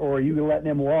you letting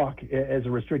him walk as a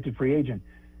restricted free agent?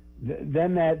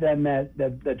 Then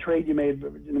that trade you made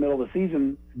in the middle of the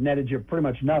season netted you pretty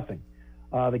much nothing.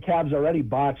 The Cavs already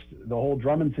botched the whole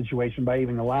Drummond situation by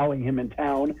even allowing him in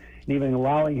town and even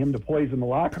allowing him to poison the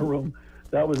locker room.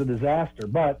 That was a disaster.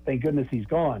 But thank goodness he's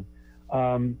gone.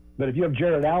 But if you have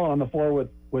Jared Allen on the floor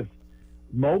with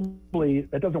Mobley,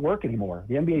 that doesn't work anymore.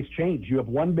 The NBA's changed. You have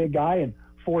one big guy and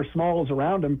 4 smalls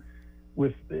around him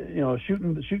with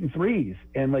shooting threes.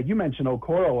 And like you mentioned,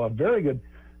 Okoro, a very good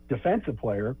defensive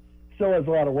player, still has a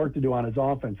lot of work to do on his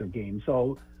offensive game.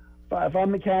 So if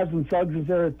I'm the Cavs and Suggs is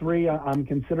there at 3, I'm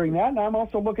considering that. And I'm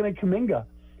also looking at Kuminga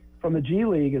from the G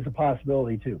League as a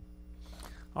possibility too.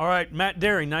 All right, Matt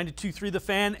Dery, 92.3 The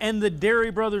Fan, and the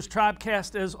Dery Brothers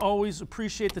Tribecast. As always,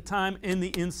 appreciate the time and the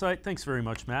insight. Thanks very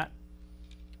much, Matt.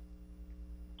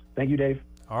 Thank you, Dave.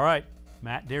 All right.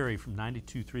 Matt Dery from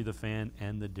 92.3 The Fan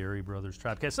and the Dery Brothers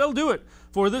Tribecast. That'll do it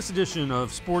for this edition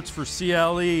of Sports for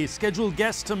CLE. Scheduled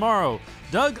guests tomorrow,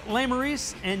 Doug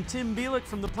Lamarice and Tim Bielek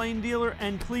from The Plain Dealer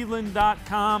and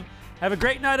cleveland.com. Have a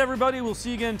great night, everybody. We'll see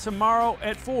you again tomorrow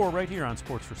at 4 right here on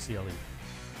Sports for CLE.